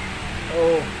nagagawa.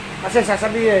 Oh, kasi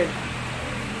sasabihin,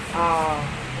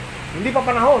 hindi pa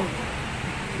panahon.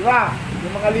 Di ba?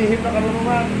 Yung mga lihim na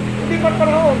karunungan, hindi pa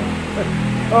panahon.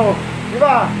 Oh, di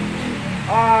ba?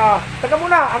 Teka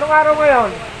muna, anong araw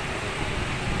ngayon?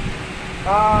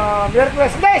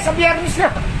 Miyerkules. Hindi, sa Biyernes na.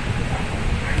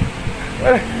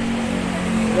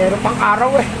 Meron pang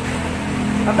araw eh.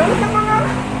 Katulad ng mga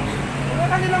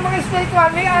kanilang mga spiritual,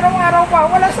 may araw-araw pa.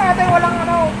 Wala sa atin, walang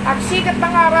ano. Ang sikat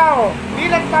ng araw,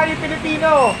 bilang tayo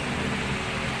Pilipino,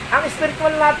 ang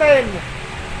spiritual natin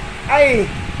ay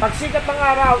pagsikat ng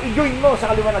araw, i-join mo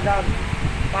sa kaliwanagan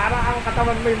para ang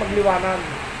katawan mo'y magliwanan.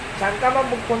 Saan ka man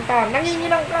magpunta,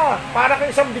 nanginginang ka para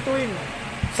kang isang bituin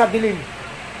sa dilim.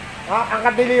 Ang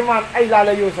kadiliman ay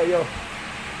lalayo sa iyo.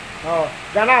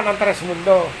 Ganan ang Tres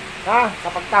Mundo. Sa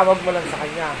pagtawag mo lang sa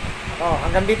kanya.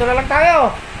 Hanggang dito na lang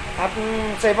tayo. At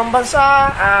sa ibang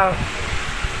bansa,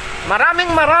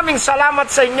 maraming salamat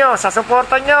sa inyo sa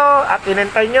suporta nyo at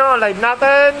inintay nyo live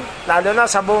natin, lalo na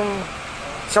sa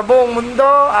buong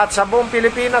mundo at sa buong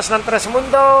Pilipinas ng Tres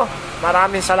Mundo.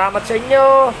 Maraming salamat sa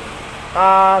inyo.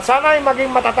 Sana ay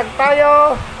maging matatag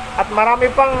tayo at marami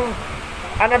pang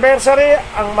anniversary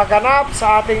ang maganap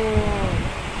sa ating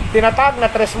tinatag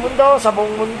na Tres Mundo sa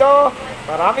buong mundo.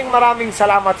 Maraming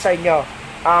salamat sa inyo.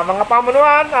 Mga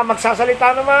pamunuan,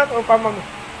 magsasalita naman upang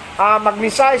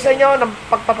magmensahe sa inyo ng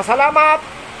pagpapasalamat.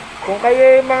 Kung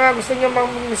kayo mga gusto nyo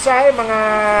magmensahe, mga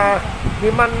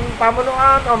liman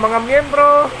pamunuan o mga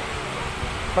miyembro,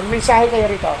 magmensahe kayo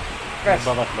rito. Yes.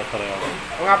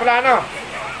 Mga pala ano?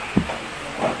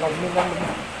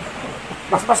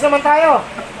 Basbas naman tayo.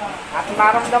 At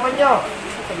maramdaman nyo.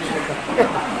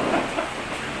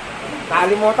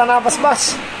 Nakalimutan na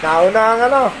basbas. Nauna ang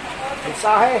ano,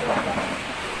 mensahe.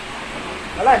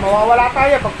 Wala, mawawala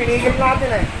tayo pag pinigil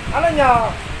natin eh. Alam nyo,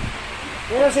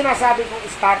 yun yung sinasabi kong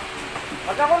start.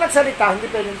 Pag ako nagsalita, hindi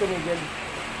pwedeng tumigil.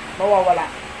 Mawawala.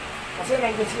 Kasi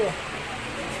nandiyan siya.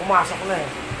 Pumasok na eh.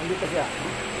 Nandito siya.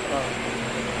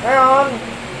 Ngayon,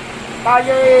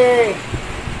 tayo eh,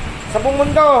 sa buong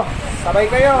mundo, sabay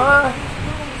kayo ha.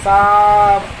 Sa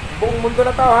buong mundo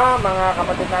na to ha, mga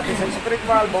kapatid natin sa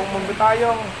spiritual, buong mundo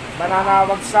tayong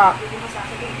mananawag sa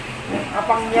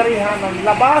kapangyarihan ng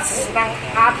labas ng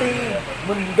ating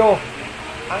mundo.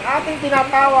 Ang ating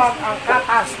tinatawag ang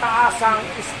kataas-taasang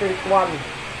spiritual.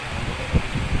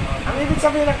 Ang ibig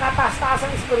sabihin ng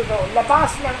kataas-taasang spiritual,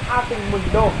 labas ng ating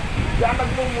mundo. Diyan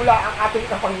nagmumula ang ating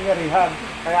kapangyarihan.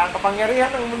 Kaya ang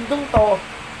kapangyarihan ng mundong to,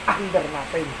 under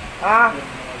natin.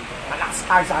 Malakas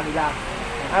tayo sa kanila.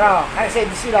 Kasi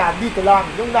sila dito lang,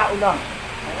 yung nauna.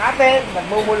 Ang atin,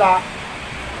 nagmumula.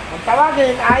 Ang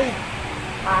tawagin ay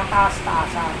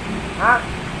kataas-taasan.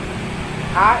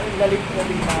 Ilalim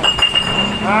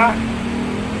na.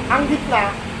 Ang gitna,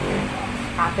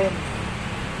 atin.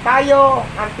 Tayo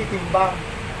ang titimbang.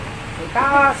 Sa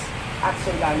taas at sa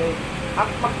ilalim. At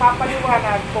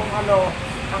magpapaliwanag kung ano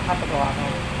ang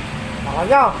katotohanan. Ako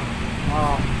nyo?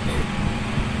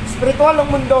 Spiritual ang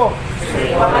mundo.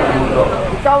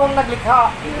 Ikaw ang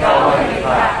naglikha.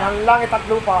 Ng langit at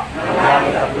lupa.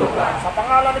 Sa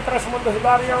pangalan ni Tres Mundo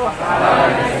Hilario.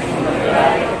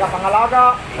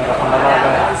 Ikapangalaga.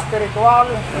 Spiritual.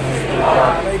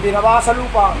 Na ibinaba sa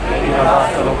lupa.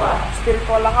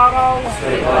 Spiritual ang araw.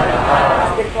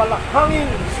 Spiritual ang hangin.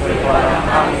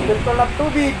 Spiritual ang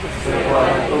tubig.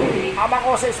 Ama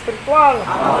ko sa spiritual.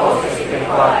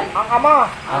 Ang ama.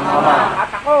 At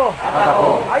ako.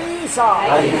 Ay isa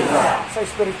sa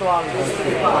spiritual,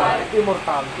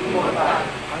 immortal.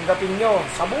 Tanggapin nyo,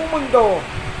 sa buong mundo,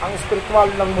 ang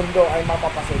spiritual ng mundo ay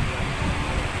mapapasin nyo.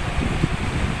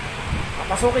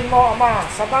 Papasukin mo, Ama,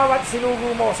 sa bawat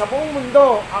sinugo mo, sa buong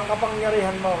mundo, ang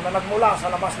kapangyarihan mo na nagmula sa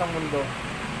labas ng mundo.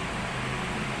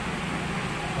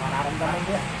 Mararamdaman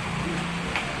niya.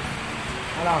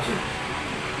 Ano?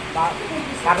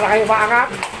 Para kayo maangat?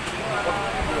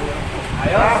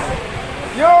 Ayos.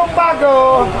 Yung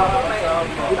bago,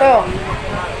 ito,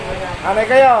 ano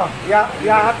kayo,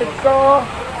 ihahatid ko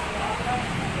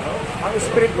ang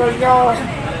spiritual nyo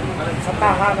sa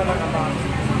tahanan ng Ama.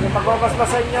 Yung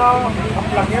pagbabasbasan nyo,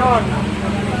 aplang yun.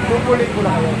 Tukulit ko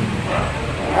na kayo.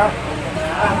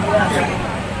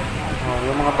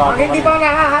 Yung mga bago. Ang hindi ba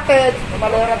nahahatid,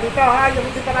 malera dito ha, yung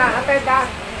hindi pa nahahatid ha.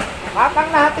 At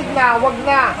ang nahatid na, wag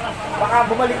na. Baka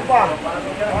bumalik pa.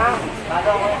 Ha?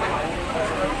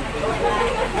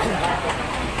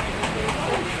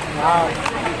 Yan.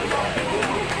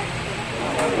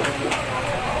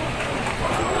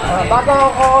 Bago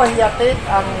ko hiyatin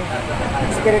ang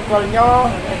spiritual nyo,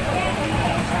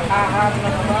 sakahan na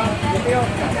naman, ito yun.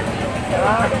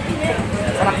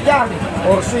 Sarap dyan,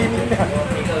 or swimming na.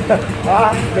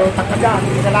 Lutang ka dyan,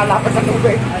 hindi ka lalaban sa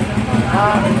tubig.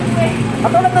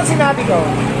 Katulad ng sinabi ko,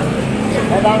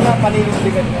 kailangan na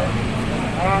paninindigan nyo.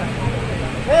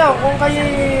 Ngayon, kung kayo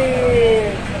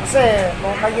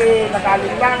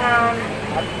nag-alinlangan,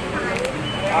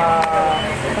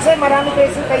 kasi marami kayo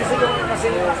yung kasi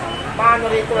paano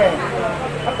rito eh.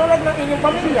 Katulad ng inyong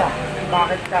pamilya,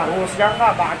 bakit ka husgan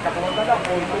ka, bakit ka pumunta daw,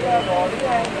 kulto yan, o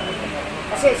yan.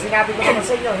 Kasi sinabi ko naman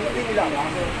sa inyo, hindi nila alam.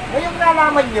 Ngayong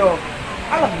nalaman nyo,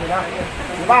 alam nyo na.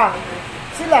 Diba?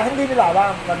 Sila, hindi nila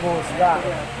alam, nag-husga.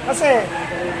 Kasi,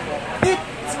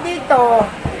 dito,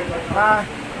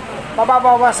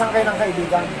 pababawasan kayo ng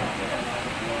kaibigan.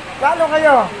 Lalo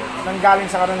kayo, nanggaling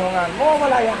sa karunungan,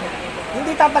 mawawala yan.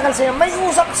 Hindi tatagal sa inyo. May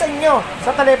usap sa inyo.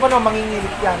 Sa telepono,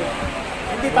 mangingilit yan.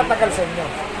 Hindi tatagal sa inyo.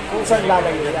 Kung saan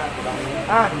lalayo yan.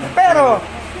 Pero,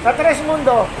 sa Tres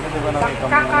Mundo,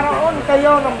 kakaroon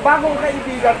kayo ng bagong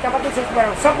kaibigan, kapatid sa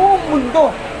spiritual, sa buong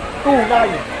mundo,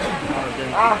 tunay.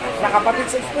 Sa kapatid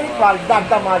sa spiritual,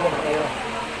 dadamayan kayo.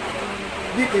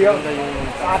 Dito yun,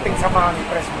 sa ating samahan ng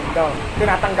Tres Mundo.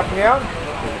 Tinatanggap niyo yun?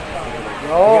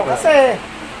 Kasi,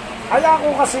 kaya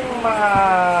ko kasing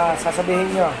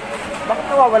sasabihin nyo, bakit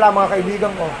nawawala mga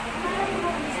kaibigan ko?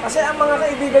 Kasi ang mga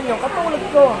kaibigan nyo, katulad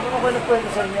ko, yung ako nagkwento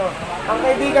sa inyo, ang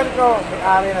kaibigan ko,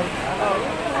 may-ari ng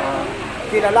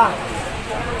kilala,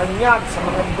 kanyag sa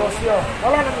mga negosyo,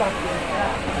 wala nang lahat yun.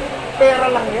 Pera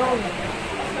lang yun.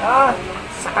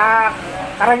 Sa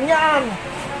karanyaan,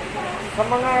 sa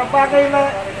mga bagay na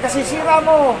nasisira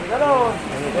mo, gano'n,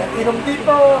 inom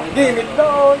dito, gimit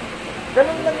doon,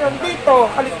 gano'n lang yun. Dito,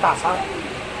 kaligtasan.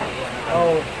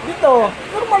 Dito,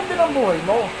 normal din ang buhay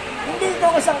mo. Hindi ito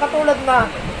isang katulad na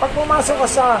pag pumasok ka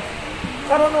sa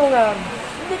karunungan,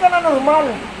 hindi ka na normal.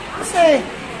 Kasi,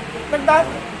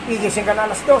 gigising ka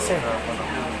na alas 12.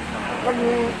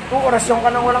 Mag-orasyon ka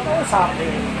nang walang kausap.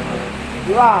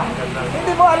 Di ba?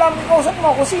 Hindi mo alam yung kausap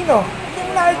mo kung sino. Hindi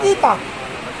mo nakikita.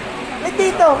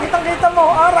 Dito, kitang-kita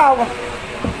mo, araw.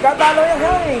 Dadalo yung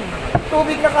hangin.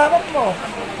 Tubig na kaharap mo.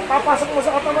 Papasok mo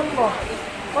sa katawan mo.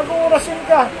 Mag-orasyon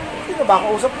ka. Sino ba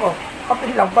kausap mo?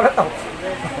 Papil lang pala to.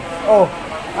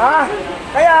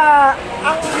 Kaya,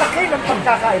 ang laki ng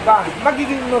pagkakaiba.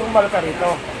 Magiging normal ka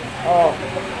rito.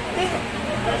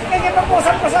 Kaya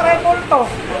ka sa revolto.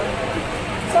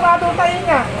 Sarado tayo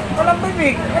niya. Walang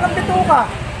bibig, walang bituka.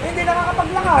 Hindi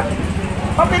nakakapaglakad.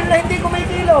 Papel na hindi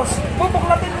kumikilos.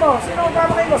 Bubuklatin mo. Sino ang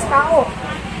kamakilos? Tao.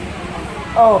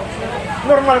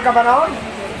 Normal ka ba noon?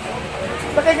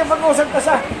 Nakikipag-usap ka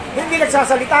sa hindi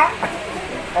nagsasalita.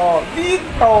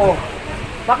 Dito.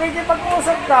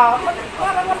 Makikipag-usap ka,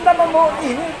 mararamdaman mo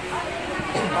init.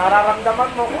 Mararamdaman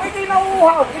mo, kung ikay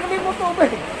nauuhaw, inumin mo tubig.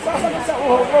 Sasagot sa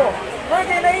uho mo. Kung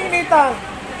ikay nainitan,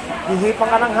 hihipan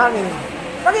ka ng hangin.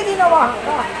 Magiginawahan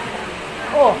ka.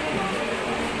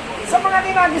 Sa mga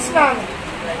dinagisnan,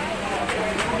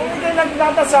 kung ikay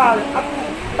nagdadasal, at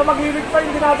tumagibig pa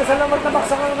yung dinadasal na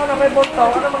magtabaksan ka ng revolto,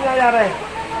 ano mangyayari?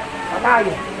 Patay.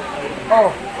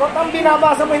 Kung ang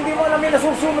binabasa mo, hindi mo alam yung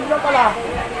nasusunod na pala,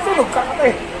 sunog ka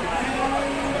kasi.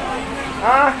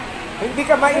 Hindi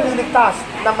ka maililigtas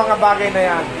ng mga bagay na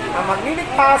yan. Ang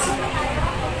magliligtas,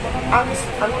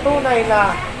 ang tunay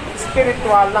na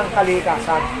spiritual ng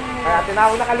kalikasan. Kaya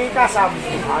tinawag na kalikasan,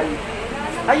 buhay.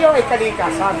 Kayo ay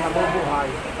kalikasan, nabubuhay.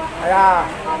 Kaya,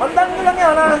 mandang nyo lang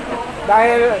yan,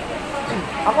 Dahil,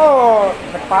 ako,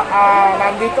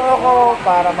 nandito ako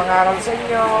para mangaral sa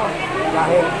inyo.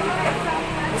 Dahil,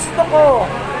 gusto ko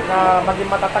na maging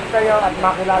matatag kayo at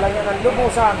makilala nyo ng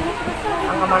lubusan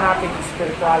ang ama nating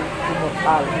spiritual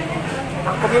immortal.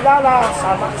 Ang kumilala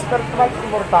sa amang spiritual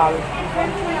immortal,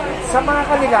 sa mga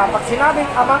kanila, pag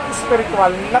sinabing amang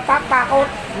spiritual, natatakot,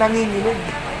 nanginginig.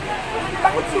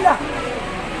 Takot sila.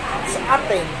 Sa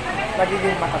atin,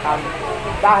 nagiging matatag.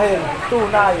 Dahil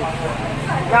tunay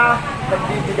na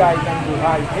nagbibigay ng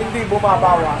buhay, hindi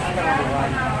bumabawas ng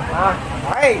buhay.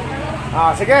 Okay.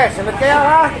 Sige, sunod kaya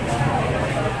ha.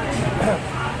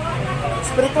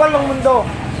 Spiritual ng mundo.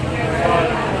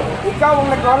 Ikaw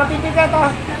ang nagwalang pipigat ha.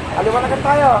 Aliwanagan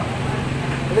tayo.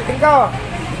 Ulitin ka.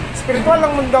 Spiritual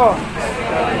ng mundo.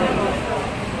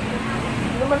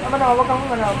 Huwag kang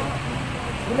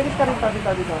Lumikit ka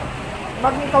rin dito.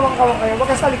 Magkawang-kawang kayo. Huwag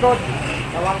ka sa likod.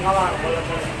 Kawang-kawang.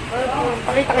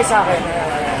 Pakita kayo sa akin.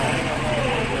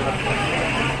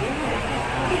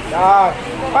 Yan.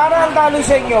 Para ang daloy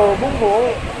sa inyo, bumbo.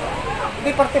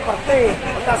 Hindi parte-parte.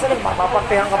 Pag nasa lang,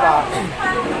 mapapartehan ka ba?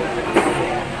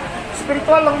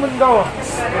 Spiritual ang mundo.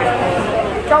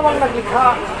 Ikaw ang naglikha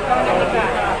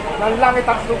ng langit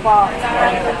at lupa.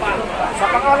 Sa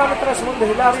pangalan ni Tres Mundo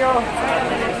Hilario,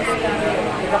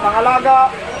 pinapangalaga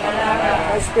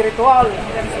na spiritual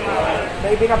na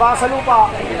ibinaba sa lupa.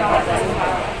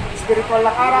 Spiritual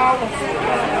na araw,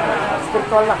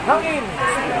 spiritual na hangin,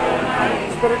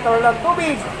 spiritual na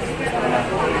tubig.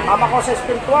 Ama ko sa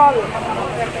spiritual.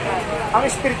 Ang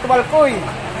spiritual ko'y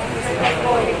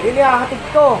inihahatid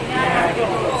ko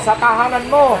sa tahanan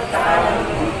mo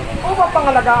upang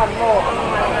pangalagaan mo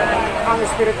ang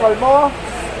spiritual mo,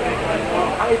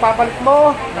 ang ipapalit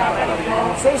mo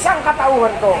sa isang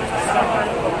katauhan ko.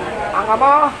 Ang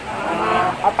Ama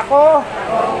at ako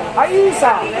ay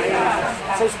isa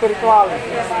sa spiritual,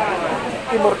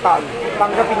 immortal.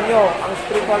 Tanggapin nyo ang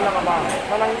spiritual ng Ama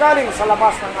na nanggaling sa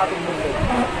labas ng ating mundo.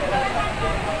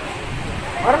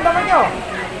 Maramdaman nyo?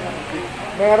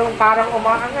 Merong parang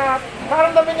umaangat.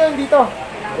 Maramdaman nyo yung dito.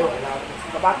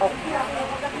 Nabatok.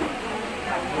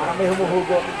 Parang may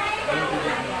humuhugot.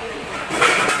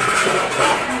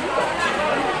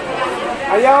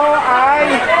 Ayaw ay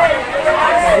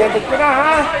nahiyantig ko na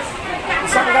ha.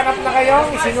 Isang ganap na kayong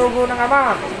isinugo ng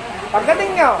Ama.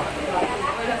 Pagdating nyo,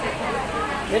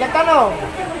 may nagtanong,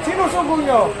 sino sugo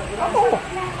nyo? Ako.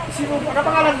 Isinugo. Ano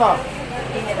pangalan mo?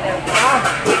 Ha?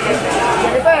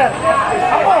 Jennifer.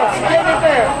 Ako, si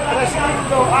Jennifer.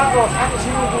 Resindo Agos, ang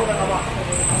isinugo ng Ama.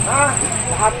 Ha?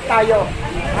 Lahat tayo.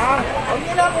 Ha? Huwag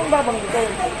nyo na akong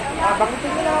babanggitin.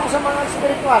 Banggitin nyo na ako sa mga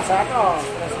spiritual. Sa ako,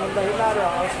 Resindo Hilario,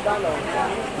 ako si Dalo.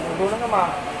 Isinugo ng Ama.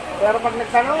 Pero pag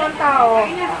nagtanong ang tao,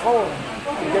 ako,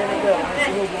 si Jennifer, ang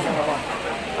isinugo ng Ama.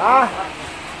 Ha?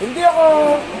 Hindi ako,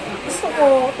 gusto ko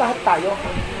lahat tayo.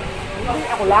 Hindi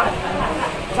ako lang.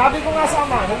 Sabi ko nga sa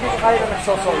Ama, hindi ko kayo na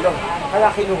nagsosolo. Kaya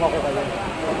kinuha ko kayo.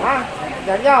 Ha?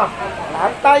 Ganyan.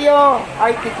 Lahat tayo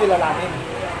ay kikilalanin.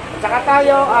 At saka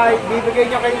tayo ay bibigay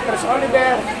nyo kay Tres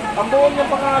Oliver ang buong niyong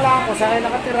pangalan kung saan ay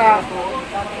nakatira.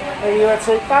 May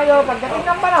website tayo. Pagdating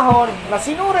ng panahon na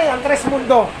sinuri ang Tres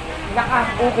Mundo,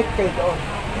 nakaukit kayo doon.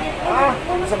 Ha?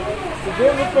 Si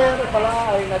Jennifer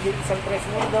pala ay naging isang Tres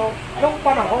Mundo nung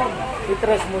panahon ni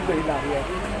Tres Mundo Hilario.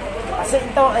 Kasi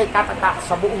ito ay tatatak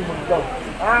sa buong mundo.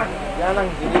 Ha? Yan ang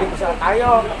hiniling ko sa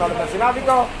tayo. Katulad ng sinabi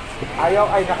ko, tayo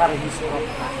ay nakarehistro.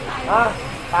 Ha?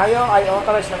 Tayo ay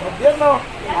authorized ng gobyerno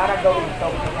para gawin ito.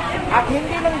 At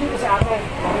hindi lang dito sa atin,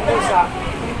 hindi sa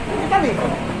Italy.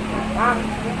 Ha?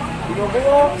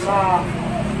 Binubuo sa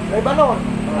Lebanon.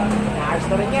 Naayos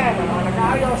na rin yan, mga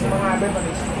nag-aayos, mga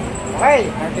Lebanese. Okay,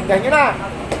 naintindihan nyo na.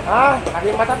 Ha?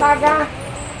 Naging matataga.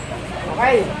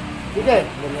 Okay. Sige,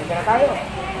 ganyan na tayo.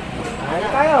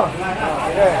 Ayun tayo.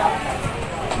 Sige.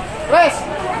 Tres!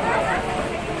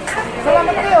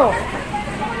 Salamat kayo.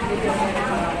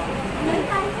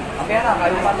 Okay na,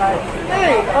 kayo pa tayo.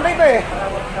 Hey, ano ito eh?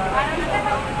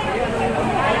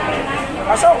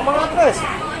 Pasok, mga Tres.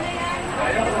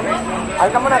 Ay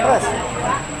ka muna, Tres.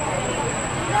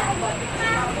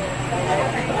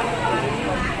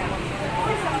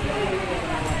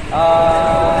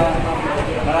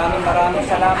 Maraming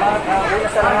salamat. Una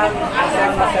sa lahat,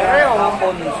 masayang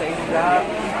hapon sa inyo lahat.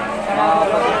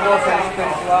 Pagkiko sa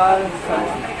spiritual,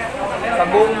 sa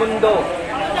buong mundo.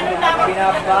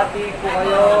 Binabati ko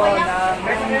kayo ng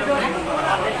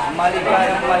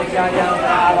maligayang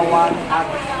arawan at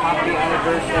happy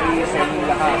anniversary sa inyo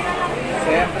lahat.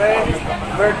 Siyempre,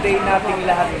 birthday nating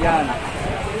lahat yan.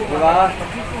 Diba?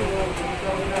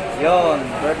 Yon,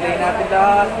 birthday natin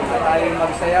lahat, tayo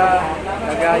magsaya,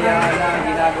 kagaya ng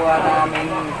ginagawa namin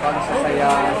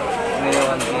pagsasaya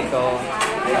ngayon dito.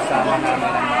 Kasama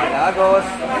namin ang mga Lagos,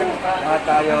 at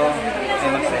tayo ay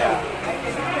magsaya.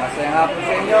 Masayang hapon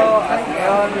sa inyo, at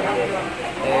ngayon,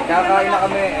 kakain na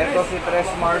kami. Ito si Tres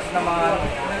Mars naman.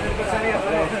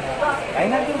 Ay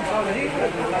natin.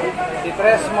 Si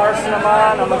Tres Mars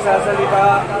naman ang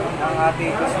magsasalita ng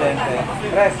ating presidente.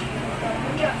 Tres.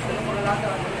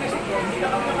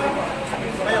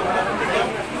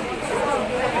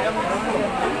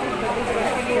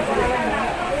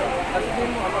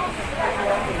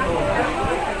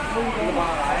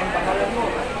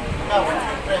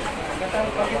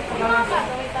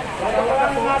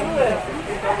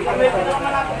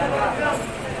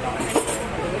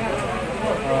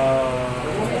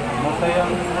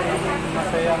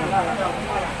 Masayang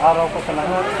araw ko sa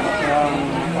lahat. Masayang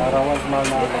arawan sa mga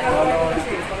nagkakalot.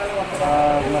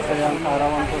 Masayang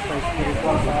arawan ko sa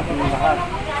spiritual sa ating lahat.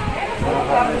 Mga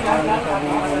kapres namin sa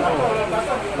buong mundo.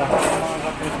 Lahat ng mga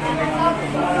kapres namin sa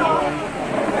buong mundo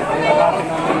ay nabati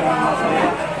namin ang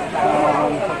masaya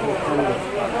sa Kristo.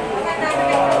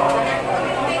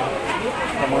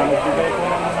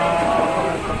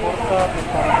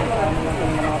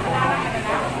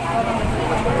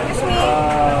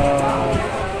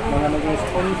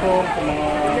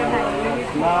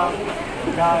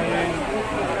 pagkain,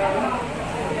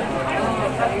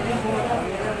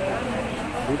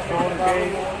 Bitcoin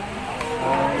cake.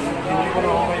 Hindi ko na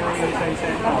ako kayo isa-isa.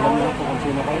 Alam niyo po kung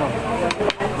sino kayo.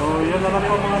 So, yun na lang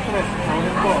po mga tres.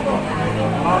 Ulit po.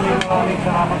 Maraming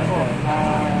salamat po sa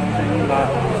inyong lahat.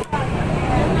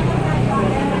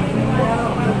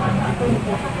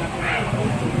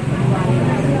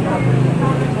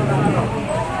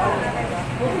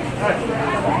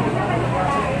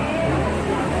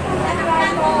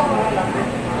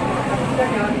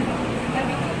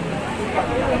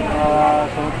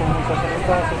 So kung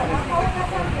sasalita si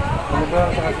Oliver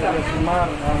sa kasi si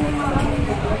Mar ang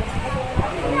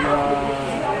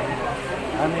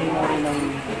aming uri ng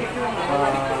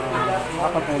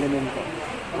apat na elemento.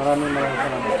 Maraming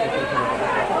salamat.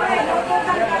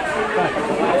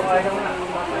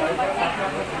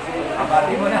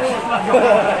 Pati mo na.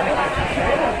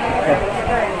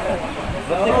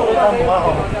 Ba't di mo kita mukha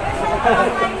ko?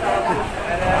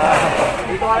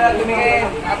 Dito ka lang tumingin.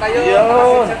 Natayo.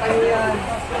 Yun. Sa tayo yan.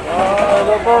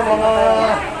 Hello po mga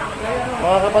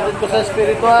kapatid ko sa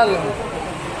spiritual.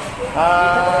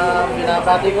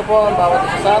 Binabati ko po ang bawat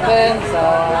isa sa atin sa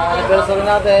anniversary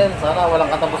natin. Sana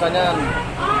walang katapusan yan.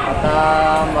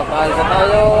 At magkaisa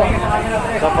tayo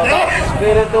sa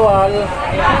pag-spiritual.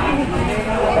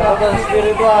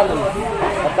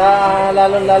 At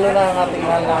lalo-lalo na ang ating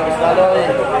mahal na Abisdaloy.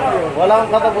 Walang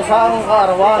katapusang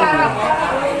kaarawan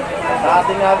sa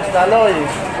ating Abisdaloy.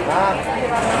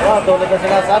 Tulad na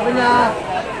sinasabi niya,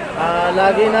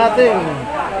 lagi natin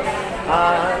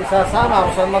isasama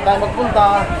kung saan man tayo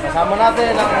magpunta, kasama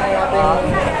natin ang ating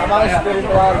amang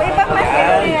spiritual.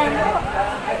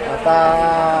 At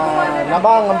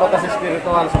nabang ang batas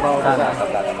spiritual sa bawat isa.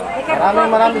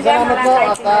 Maraming salamat po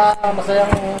at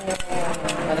masayang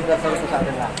anniversary po sa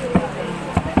atin lahat.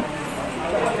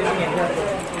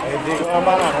 Hindi ko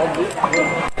naman ako.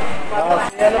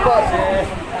 Si ano po,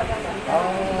 ang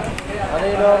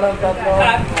anino ng tatlo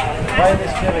by the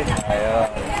Spirit. Ayun.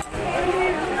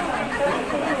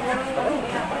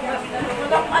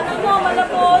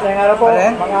 Kaya nga po,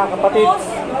 mga kapatid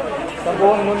sa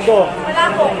buong mundo,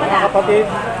 mga kapatid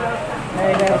na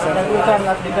nagutan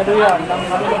at dinaduyan ng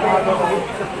mga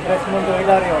Mundo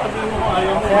Hilario.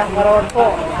 Kaya karoon po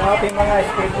sa ating mga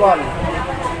spiritual,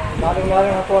 lalong-lalo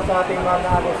na po sa ating mga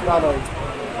Abisdaloy.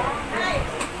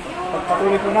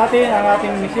 Pagpatuloy po natin ang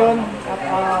ating misyon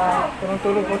at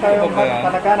tulong-tulong po tayo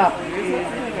panaganap.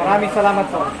 Maraming salamat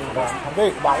po.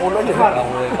 Okay, bakulo yun.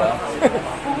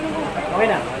 Okay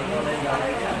na.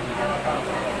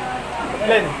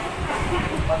 Glenn.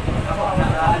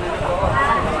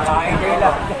 Kain kayo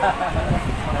lang.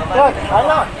 Yan,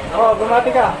 ano? Oh,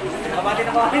 bumati ka. Kabati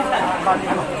na ko.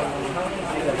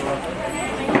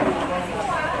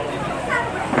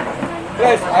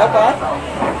 Guys, ayaw pa?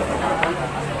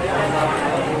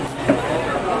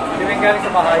 Hindi mo galing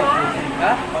sa bahay.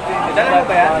 Ha? Dala mo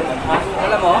ba yan?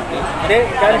 Dala mo? Hindi,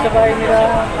 galing sa bahay nila.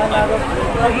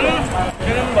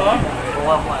 Ganun ba?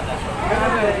 Buwa ko ata.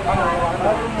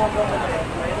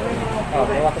 Oh,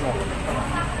 buwa ko mo.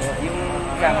 Yung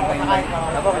kama ko yun.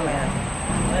 Apo ko na yan.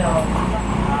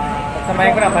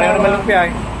 Samayin ko na, pareho naman lumpia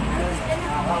eh.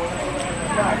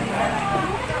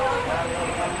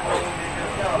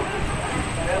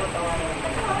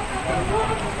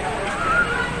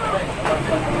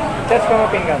 Church ko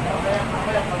mo pinggan.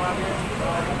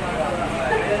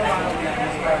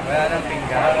 Wala nang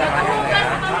pinggan.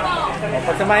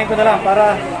 Pagsamahin ko na lang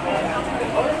para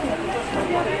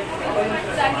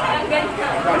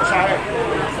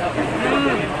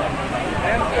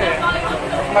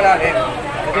Malalim.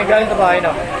 ito yung galing sa bahay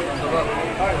na.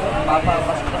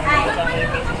 Papapasok.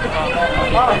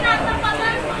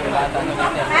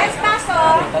 Nice paso.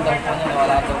 Tandang po niya na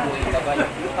wala ito po yung gabay.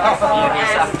 Yung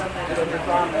isa.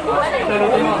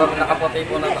 Yung nakaputi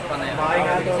po na takpan na yan.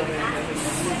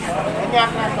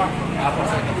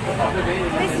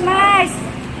 Christmas!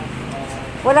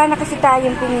 Wala na kasi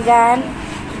tayong pinggan.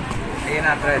 Sige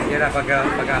na, Tres. Yan na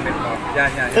paggamit mo.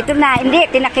 Yan. Ito na, hindi.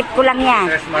 Tinakip ko lang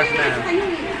yan. Christmas na yan.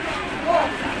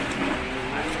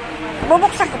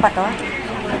 Bubuksan ko pa to.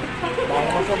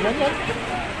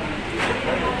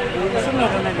 Kasi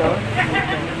meron na doon.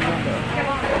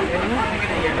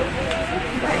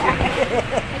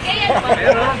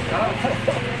 Meron.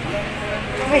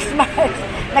 Christmas.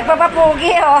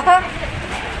 Nagpapapugi, oh.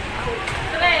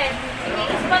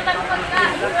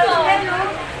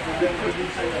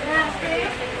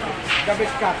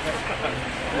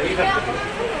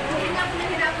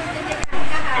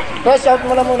 Press out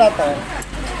mo na muna to.